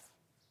 that's tough.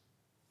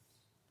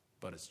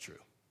 But it's true.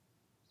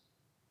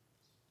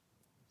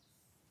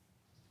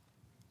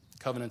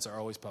 Covenants are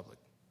always public.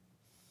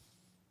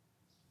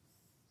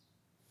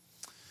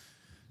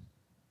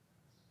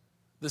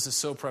 This is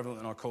so prevalent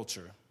in our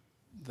culture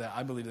that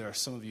I believe there are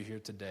some of you here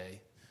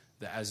today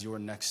that as your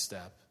next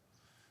step,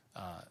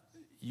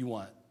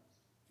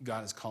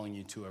 God is calling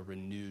you to a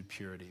renewed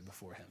purity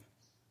before him.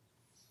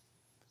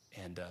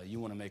 And you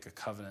want to make a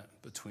covenant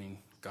between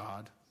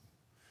God,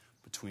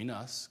 between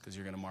us, because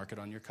you're going to mark it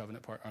on your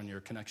covenant part, on your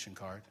connection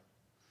card,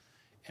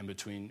 and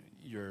between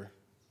your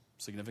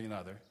significant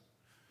other,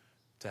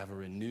 to have a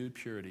renewed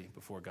purity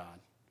before God,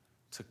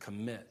 to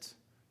commit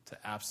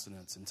to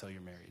abstinence until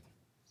you're married.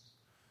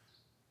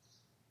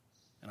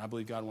 And I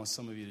believe God wants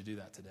some of you to do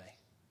that today.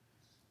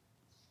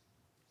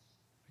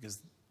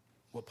 Because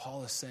what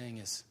Paul is saying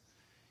is,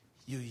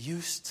 you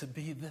used to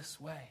be this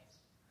way,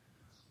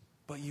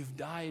 but you've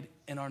died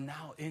and are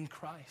now in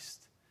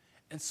Christ.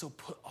 And so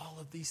put all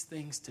of these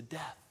things to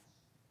death.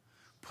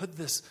 Put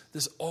this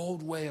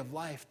old way of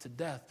life to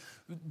death.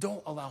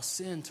 Don't allow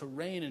sin to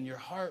reign in your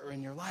heart or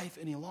in your life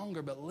any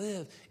longer, but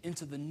live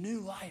into the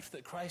new life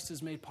that Christ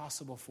has made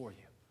possible for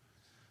you.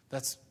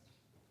 That's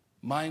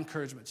my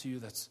encouragement to you.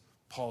 That's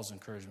Paul's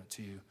encouragement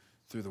to you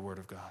through the Word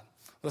of God.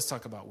 Let's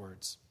talk about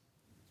words.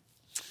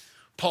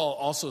 Paul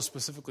also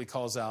specifically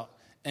calls out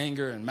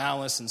anger and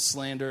malice and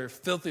slander,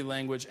 filthy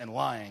language and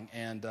lying.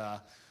 And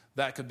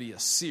that could be a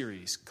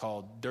series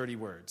called Dirty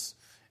Words.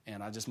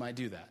 And I just might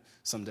do that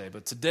someday.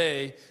 But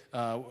today,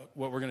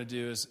 what we're going to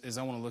do is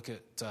I want to look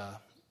at,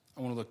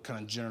 kind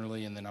of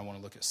generally, and then I want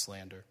to look at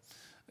slander.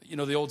 You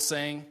know the old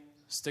saying,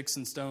 sticks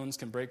and stones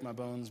can break my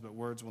bones, but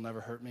words will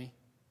never hurt me?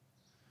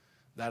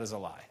 That is a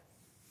lie.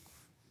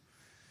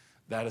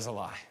 That is a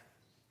lie.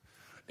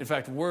 In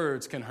fact,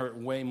 words can hurt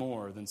way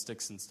more than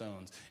sticks and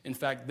stones. In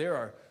fact,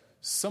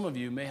 some of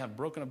you may have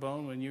broken a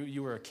bone when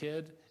you were a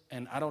kid,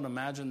 and I don't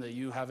imagine that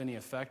you have any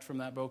effect from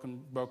that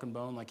broken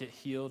bone, like it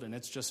healed and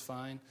it's just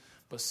fine.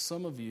 But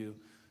some of you,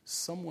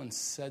 someone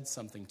said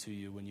something to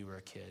you when you were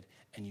a kid,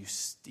 and you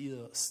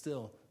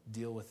still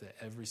deal with it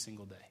every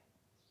single day.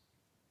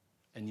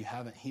 And you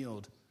haven't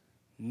healed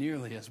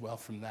nearly as well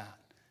from that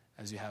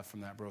as you have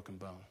from that broken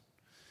bone.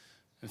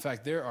 In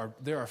fact, there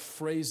are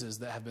phrases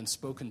that have been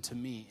spoken to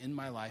me in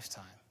my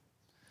lifetime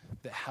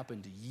that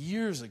happened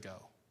years ago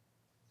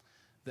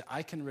that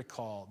I can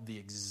recall the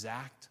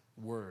exact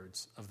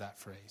words of that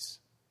phrase.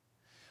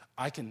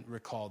 I can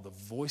recall the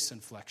voice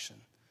inflection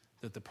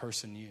that the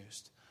person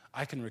used.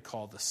 I can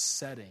recall the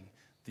setting,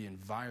 the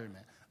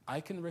environment. I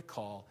can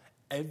recall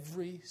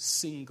every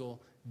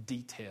single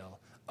detail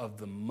of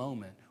the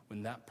moment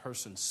when that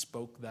person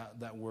spoke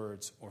that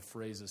words or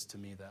phrases to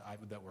me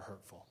that were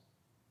hurtful.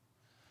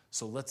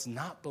 So let's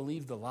not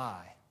believe the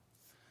lie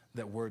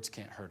that words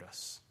can't hurt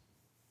us,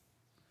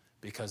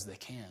 because they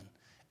can,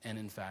 and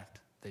in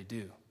fact, they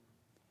do.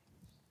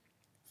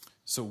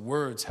 So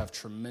words have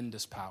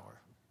tremendous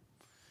power.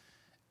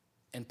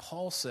 And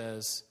Paul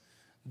says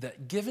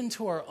that given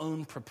to our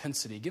own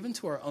propensity, given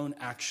to our own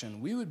action,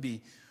 we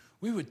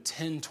would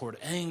tend toward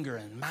anger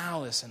and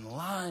malice and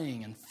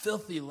lying and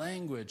filthy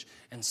language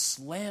and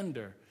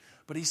slander.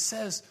 But he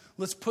says,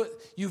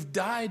 you've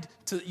died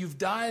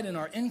and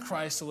are in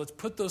Christ, so let's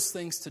put those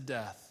things to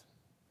death.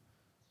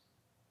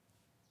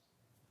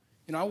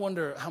 You know, I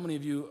wonder how many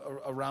of you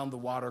around the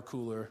water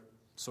cooler,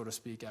 so to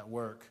speak, at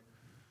work,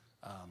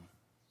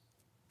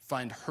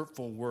 find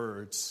hurtful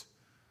words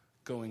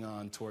going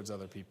on towards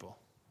other people.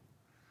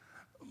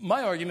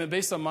 My argument,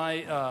 based on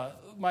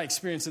my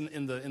experience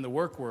in the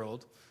work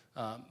world,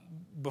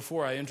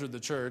 before I entered the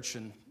church,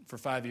 and for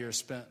 5 years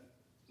spent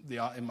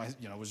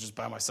was just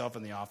by myself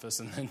in the office,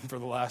 and then for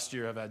the last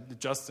year I've had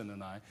Justin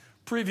and I.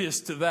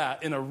 Previous to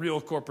that, in a real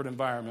corporate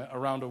environment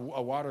around a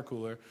water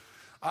cooler,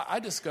 I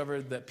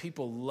discovered that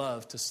people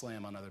love to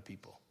slam on other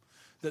people.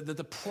 That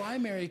the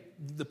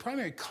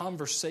primary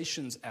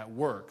conversations at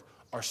work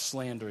are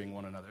slandering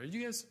one another. Do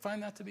you guys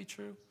find that to be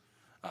true?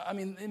 I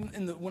mean,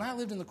 when I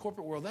lived in the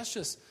corporate world,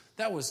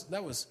 that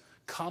was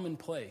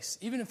commonplace.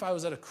 Even if I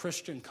was at a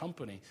Christian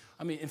company,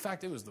 I mean, in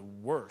fact, it was the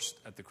worst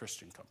at the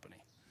Christian company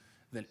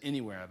than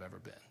anywhere I've ever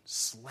been.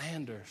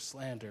 Slander,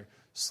 slander,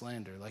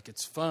 slander. Like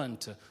it's fun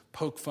to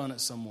poke fun at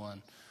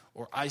someone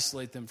or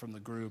isolate them from the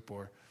group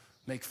or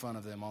make fun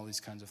of them, all these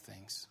kinds of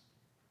things.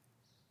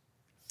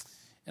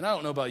 And I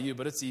don't know about you,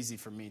 but it's easy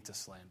for me to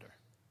slander.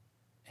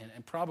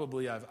 And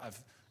probably I've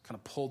kind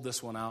of pulled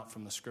this one out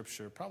from the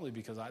scripture, probably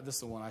because this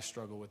is the one I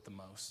struggle with the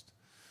most.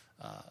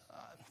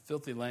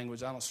 Filthy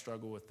language, I don't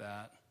struggle with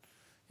that.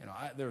 You know,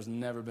 there's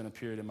never been a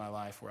period in my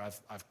life where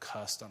I've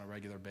cussed on a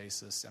regular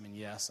basis. I mean,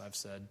 yes, I've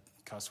said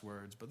cuss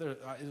words, but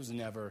it was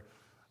never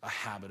a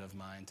habit of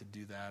mine to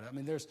do that. I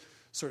mean, there's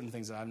certain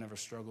things that I've never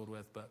struggled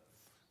with, but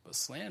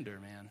slander,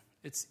 man,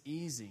 it's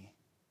easy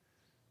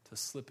to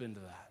slip into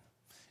that.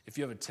 If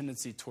you have a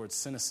tendency towards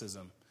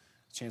cynicism,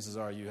 chances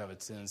are you have a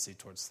tendency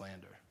towards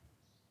slander.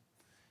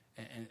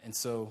 And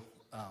so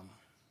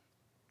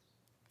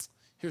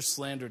here's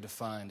slander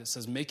defined. It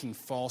says making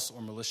false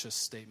or malicious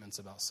statements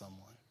about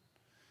someone.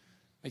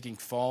 Making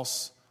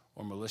false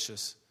or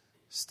malicious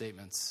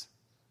statements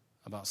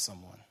about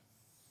someone.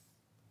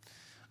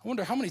 I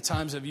wonder how many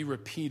times have you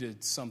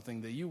repeated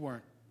something that you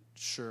weren't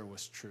sure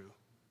was true?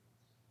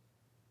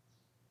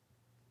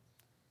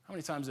 How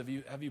many times have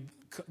you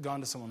gone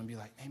to someone and be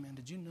like, hey man,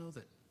 did you know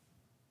that?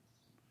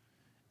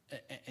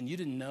 And you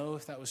didn't know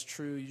if that was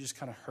true. You just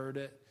kind of heard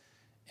it.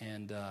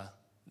 And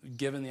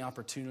given the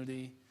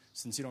opportunity,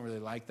 since you don't really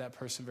like that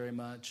person very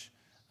much,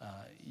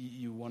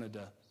 you wanted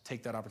to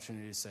take that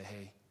opportunity to say,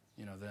 hey,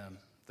 you know,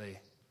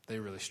 they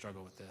really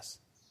struggle with this.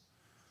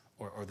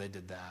 Or they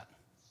did that.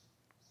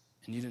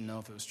 And you didn't know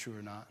if it was true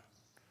or not.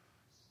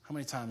 How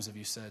many times have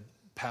you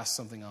passed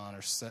something on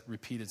or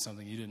repeated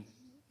something you didn't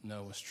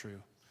know was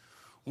true?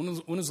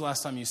 When was the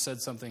last time you said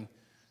something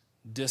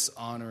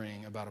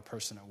dishonoring about a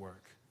person at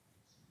work?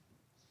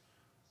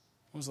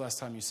 When was the last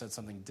time you said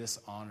something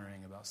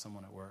dishonoring about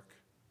someone at work?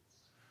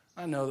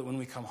 I know that when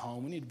we come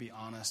home, we need to be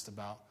honest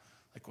about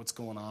like what's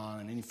going on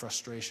and any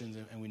frustrations,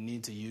 and we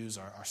need to use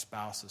our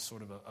spouse as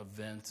sort of a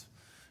vent,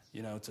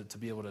 you know, to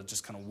be able to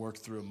just kind of work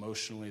through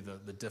emotionally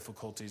the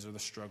difficulties or the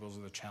struggles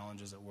or the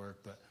challenges at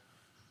work.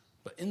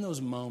 But in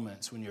those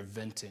moments when you're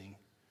venting,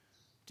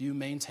 do you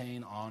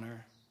maintain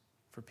honor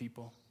for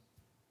people?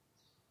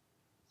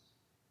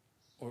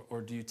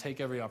 Or do you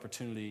take every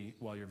opportunity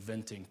while you're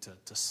venting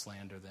to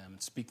slander them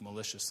and speak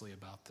maliciously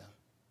about them?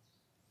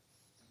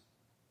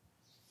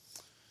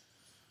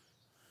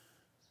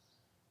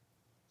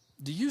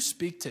 Do you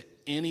speak to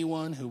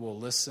anyone who will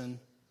listen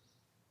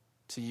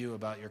to you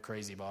about your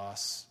crazy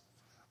boss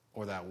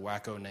or that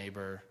wacko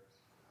neighbor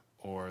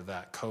or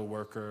that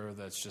coworker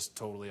that's just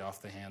totally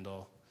off the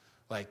handle?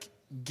 Like,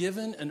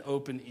 given an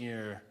open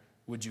ear,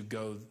 would you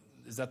go,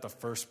 is that the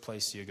first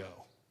place you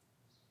go?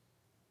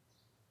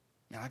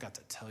 Man, I got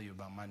to tell you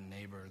about my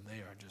neighbor. They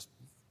are just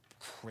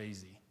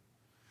crazy.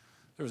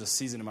 There was a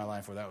season in my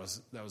life where that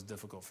was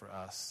difficult for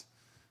us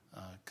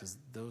because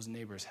those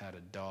neighbors had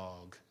a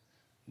dog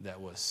that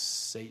was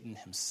Satan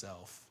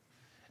himself,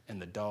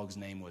 and the dog's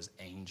name was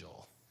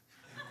Angel.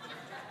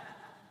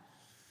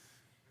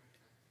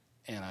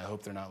 And I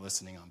hope they're not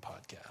listening on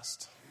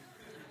podcast.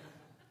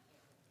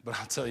 But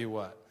I'll tell you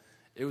what,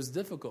 it was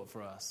difficult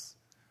for us.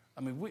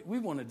 I mean, we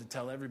wanted to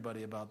tell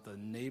everybody about the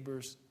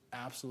neighbor's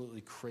absolutely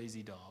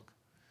crazy dog.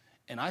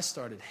 And I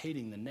started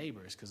hating the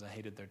neighbors because I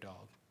hated their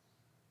dog.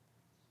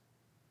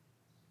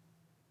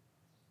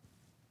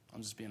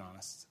 I'm just being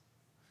honest.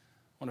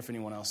 I wonder if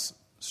anyone else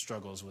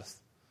struggles with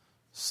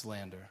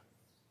slander.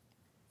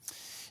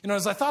 You know,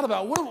 as I thought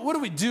about what do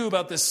we do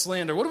about this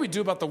slander? What do we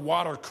do about the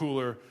water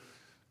cooler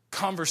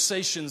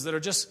conversations that are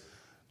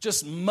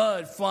just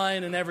mud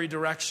flying in every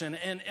direction?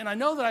 And I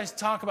know that I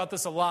talk about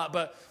this a lot,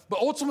 but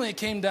ultimately it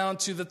came down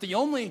to that the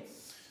only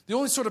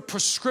sort of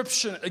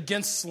prescription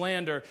against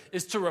slander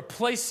is to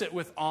replace it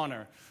with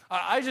honor.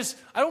 I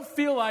don't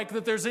feel like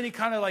that there's any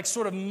kind of like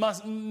sort of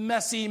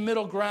messy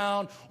middle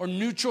ground or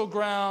neutral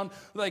ground.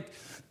 Like,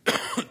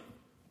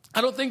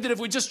 I don't think that if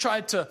we just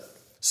tried to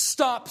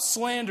stop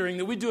slandering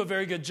that we do a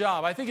very good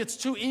job. I think it's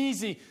too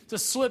easy to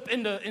slip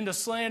into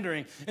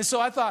slandering. And so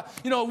I thought,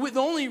 you know, the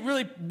only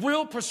really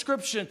real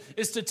prescription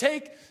is to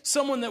take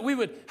someone that we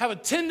would have a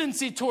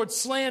tendency towards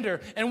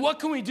slander, and what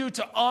can we do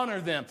to honor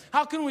them?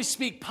 How can we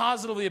speak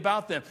positively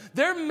about them?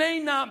 There may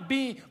not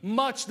be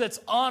much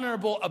that's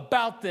honorable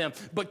about them,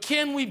 but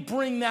can we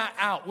bring that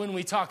out when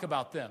we talk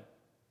about them?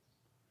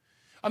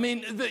 I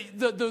mean,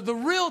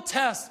 the real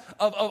test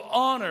of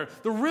honor,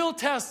 the real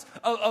test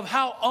of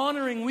how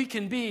honoring we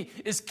can be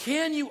is,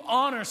 can you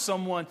honor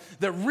someone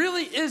that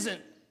really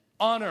isn't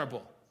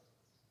honorable?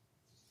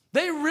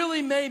 They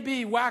really may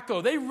be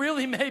wacko. They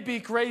really may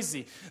be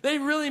crazy. They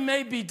really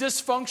may be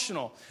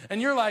dysfunctional.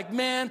 And you're like,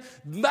 man,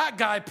 that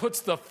guy puts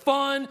the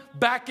fun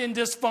back in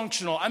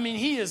dysfunctional. I mean,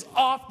 he is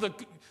off the...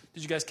 Did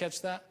you guys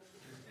catch that?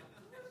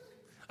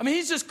 I mean,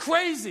 he's just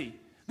crazy.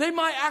 They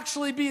might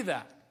actually be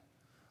that.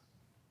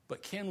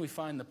 But can we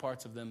find the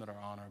parts of them that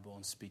are honorable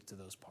and speak to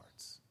those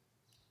parts?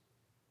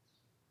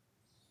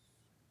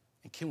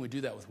 And can we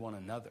do that with one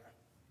another?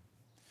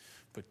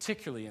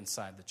 particularly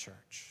inside the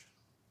church.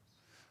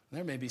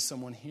 There may be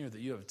someone here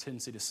that you have a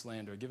tendency to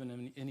slander, given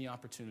them any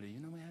opportunity. You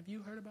know, man, have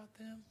you heard about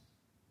them?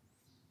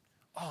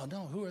 Oh,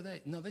 no, who are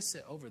they? No, they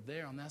sit over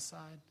there on that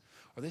side,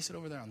 or they sit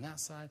over there on that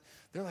side.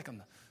 They're like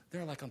on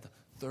the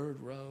third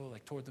row,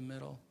 like toward the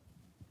middle.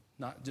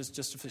 Not just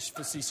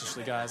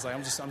facetiously, guys. Like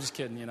I'm just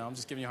kidding. You know, I'm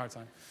just giving you a hard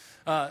time.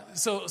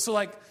 So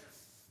like,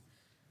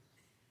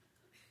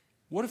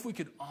 what if we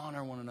could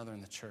honor one another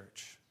in the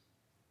church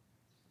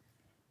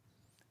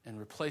and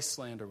replace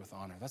slander with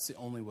honor? That's the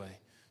only way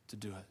to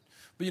do it.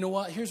 But you know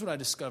what? Here's what I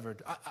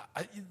discovered.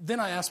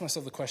 Then I asked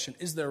myself the question,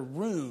 is there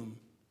room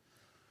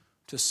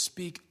to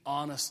speak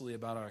honestly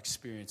about our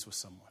experience with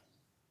someone?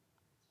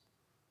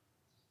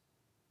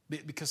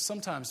 Because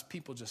sometimes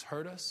people just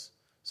hurt us.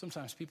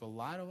 Sometimes people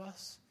lie to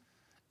us.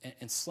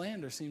 And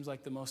slander seems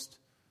like the most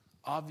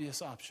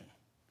obvious option.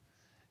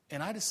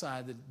 And I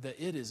decided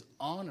that it is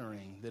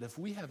honoring that if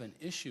we have an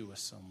issue with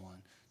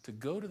someone, to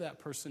go to that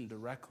person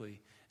directly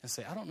and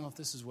say, I don't know if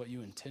this is what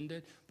you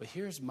intended, but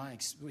here's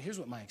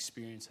what my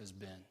experience has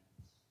been.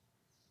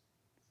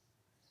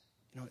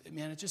 You know,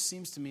 man, it just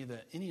seems to me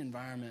that any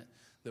environment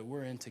that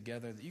we're in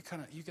together, that you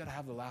got to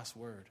have the last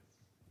word,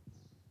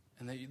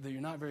 and that you're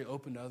not very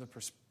open to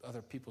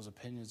other people's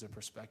opinions or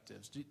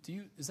perspectives.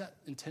 Is that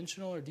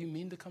intentional, or do you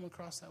mean to come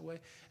across that way?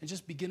 And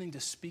just beginning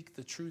to speak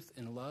the truth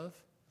in love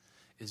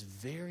is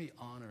very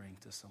honoring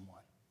to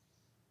someone.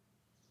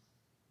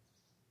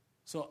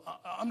 So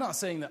I'm not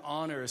saying that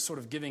honor is sort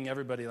of giving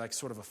everybody like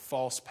sort of a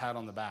false pat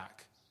on the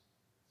back.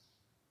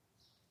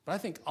 But I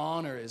think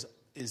honor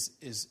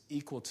is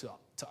equal to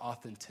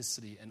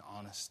authenticity and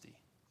honesty.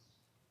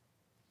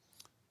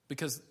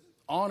 Because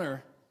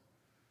honor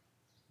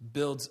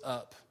builds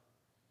up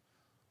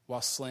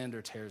while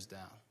slander tears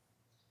down.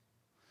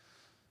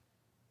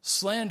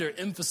 Slander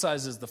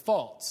emphasizes the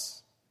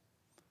faults,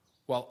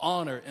 while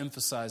honor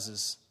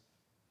emphasizes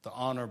the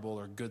honorable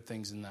or good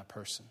things in that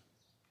person.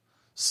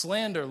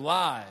 Slander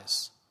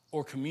lies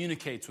or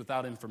communicates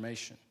without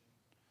information,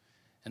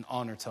 and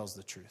honor tells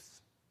the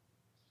truth.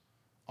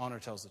 Honor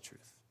tells the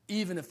truth.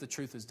 Even if the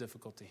truth is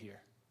difficult to hear,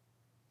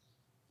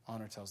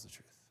 honor tells the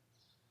truth.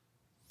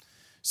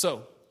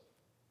 So,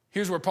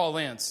 here's where Paul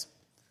lands.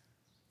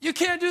 You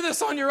can't do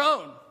this on your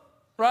own,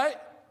 right?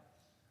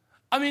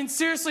 I mean,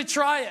 seriously,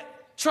 try it.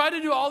 Try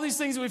to do all these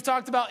things that we've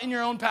talked about in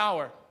your own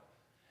power.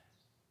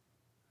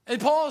 And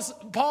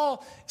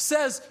Paul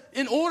says,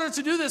 in order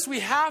to do this, we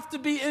have to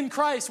be in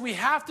Christ. We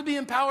have to be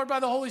empowered by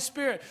the Holy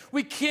Spirit.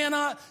 We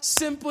cannot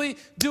simply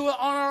do it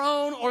on our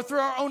own or through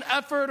our own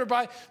effort or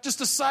by just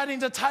deciding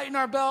to tighten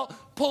our belt,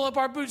 pull up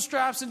our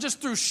bootstraps, and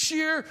just through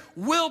sheer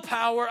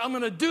willpower, I'm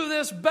going to do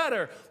this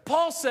better.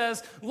 Paul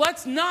says,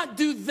 let's not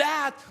do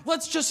that.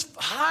 Let's just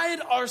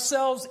hide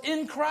ourselves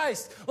in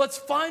Christ. Let's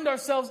find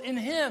ourselves in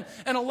Him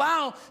and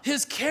allow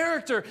His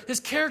character,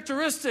 His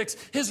characteristics,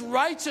 His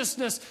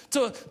righteousness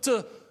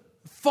to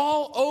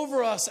fall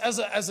over us as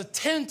a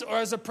tent or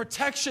as a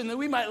protection, that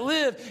we might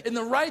live in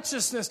the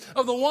righteousness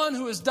of the one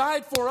who has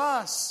died for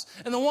us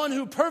and the one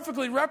who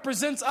perfectly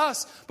represents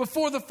us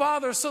before the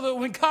Father, so that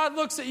when God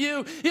looks at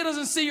you, He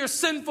doesn't see your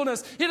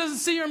sinfulness, He doesn't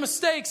see your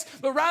mistakes,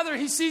 but rather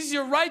He sees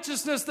your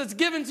righteousness that's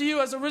given to you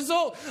as a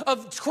result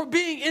of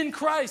being in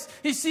Christ.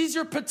 He sees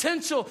your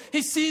potential.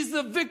 He sees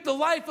the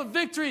life of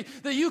victory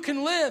that you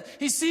can live.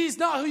 He sees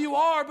not who you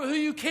are, but who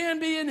you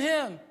can be in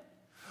Him.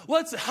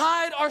 Let's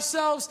hide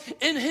ourselves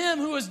in Him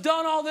who has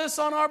done all this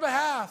on our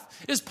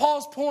behalf, is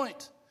Paul's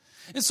point.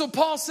 And so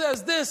Paul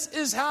says, this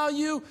is how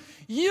you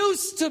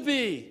used to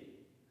be.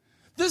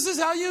 This is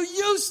how you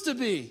used to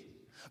be.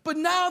 But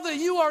now that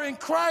you are in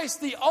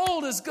Christ, the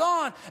old is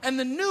gone and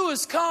the new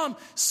has come.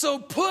 So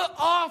put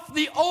off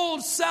the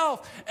old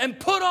self and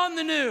put on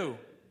the new.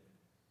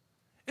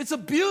 It's a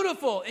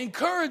beautiful,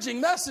 encouraging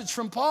message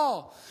from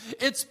Paul.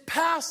 It's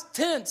past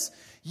tense.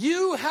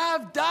 You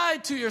have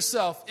died to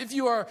yourself. If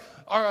you are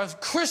a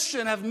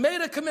Christian, have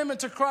made a commitment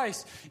to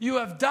Christ, you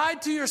have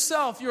died to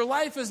yourself. Your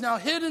life is now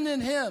hidden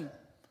in Him.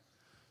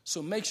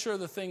 So make sure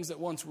the things that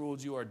once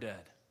ruled you are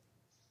dead.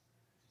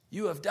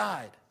 You have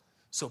died.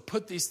 So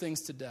put these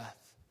things to death.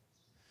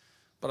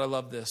 But I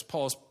love this.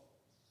 Paul's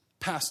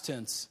past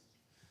tense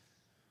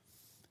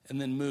and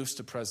then moves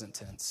to present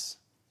tense.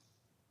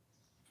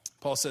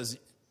 Paul says,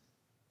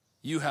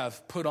 you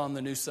have put on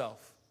the new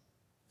self.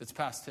 It's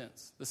past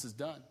tense. This is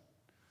done.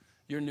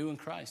 You're new in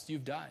Christ.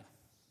 You've died.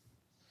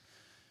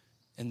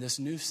 And this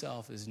new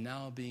self is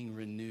now being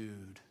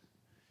renewed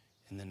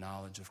in the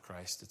knowledge of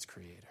Christ, its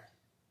creator.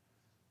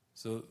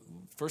 So,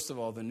 first of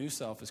all, the new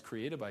self is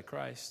created by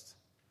Christ.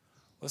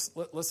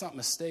 Let's not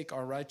mistake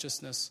our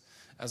righteousness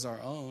as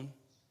our own.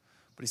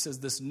 But he says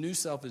this new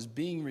self is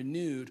being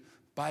renewed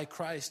by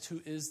Christ,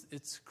 who is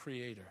its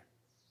creator.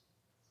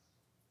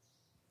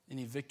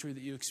 Any victory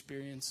that you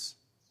experience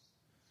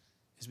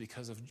is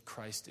because of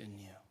Christ in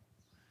you,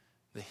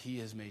 that He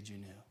has made you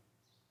new.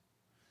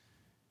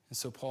 And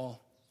so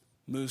Paul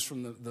moves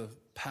from the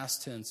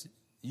past tense,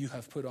 you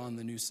have put on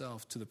the new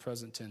self, to the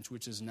present tense,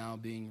 which is now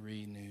being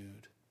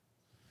renewed.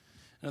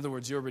 In other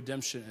words, your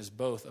redemption is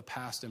both a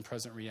past and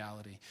present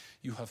reality.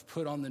 You have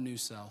put on the new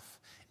self,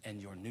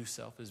 and your new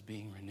self is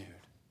being renewed.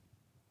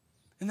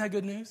 Isn't that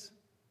good news?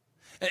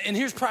 And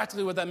here's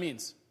practically what that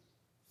means.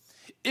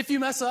 If you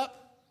mess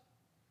up,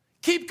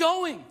 keep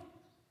going.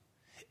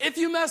 If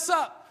you mess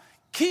up,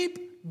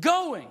 keep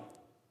going.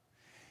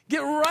 Get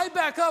right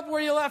back up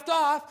where you left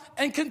off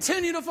and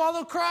continue to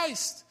follow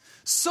Christ.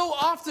 So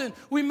often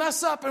we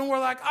mess up and we're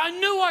like, I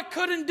knew I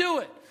couldn't do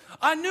it.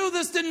 I knew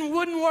this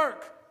wouldn't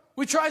work.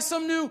 We try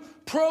some new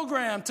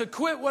program to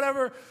quit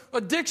whatever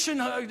addiction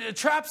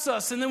traps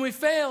us, and then we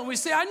fail and we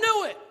say, I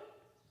knew it.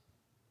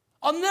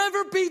 I'll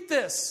never beat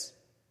this.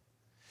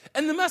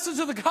 And the message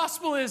of the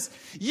gospel is,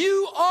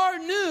 you are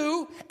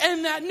new,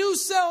 and that new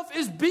self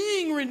is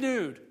being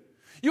renewed.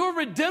 Your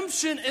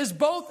redemption is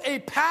both a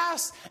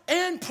past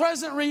and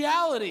present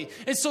reality.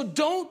 And so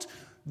don't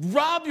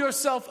rob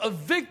yourself of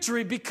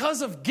victory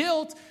because of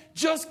guilt.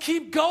 Just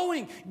keep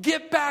going.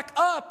 Get back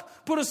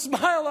up. Put a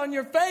smile on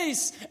your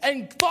face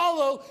and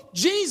follow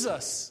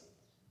Jesus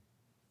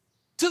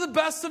to the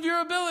best of your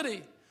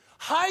ability.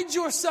 Hide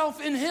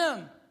yourself in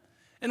him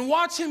and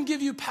watch him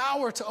give you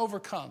power to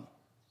overcome.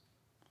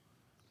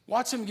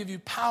 Watch him give you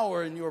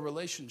power in your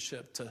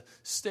relationship to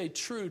stay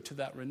true to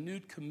that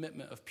renewed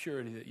commitment of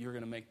purity that you're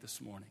going to make this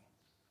morning.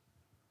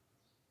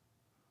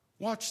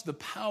 Watch the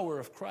power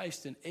of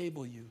Christ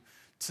enable you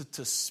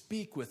to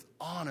speak with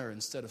honor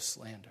instead of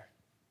slander.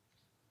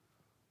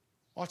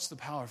 Watch the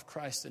power of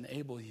Christ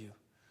enable you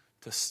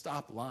to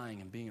stop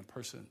lying and be a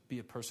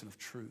person of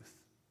truth.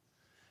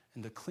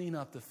 And to clean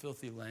up the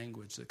filthy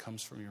language that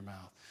comes from your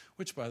mouth,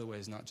 which, by the way,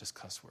 is not just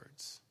cuss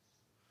words.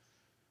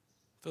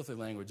 Filthy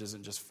language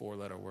isn't just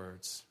four-letter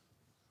words.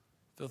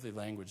 Filthy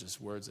language is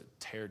words that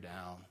tear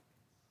down.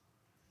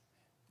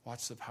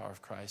 Watch the power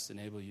of Christ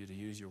enable you to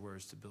use your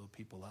words to build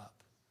people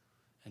up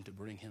and to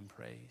bring him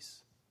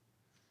praise.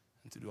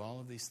 And to do all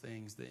of these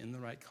things that in the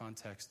right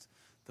context,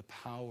 the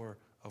power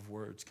of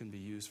words can be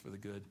used for the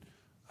good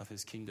of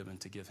his kingdom and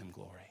to give him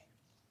glory.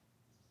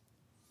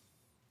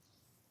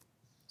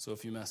 So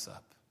if you mess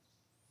up,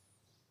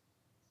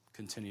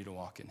 continue to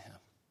walk in him.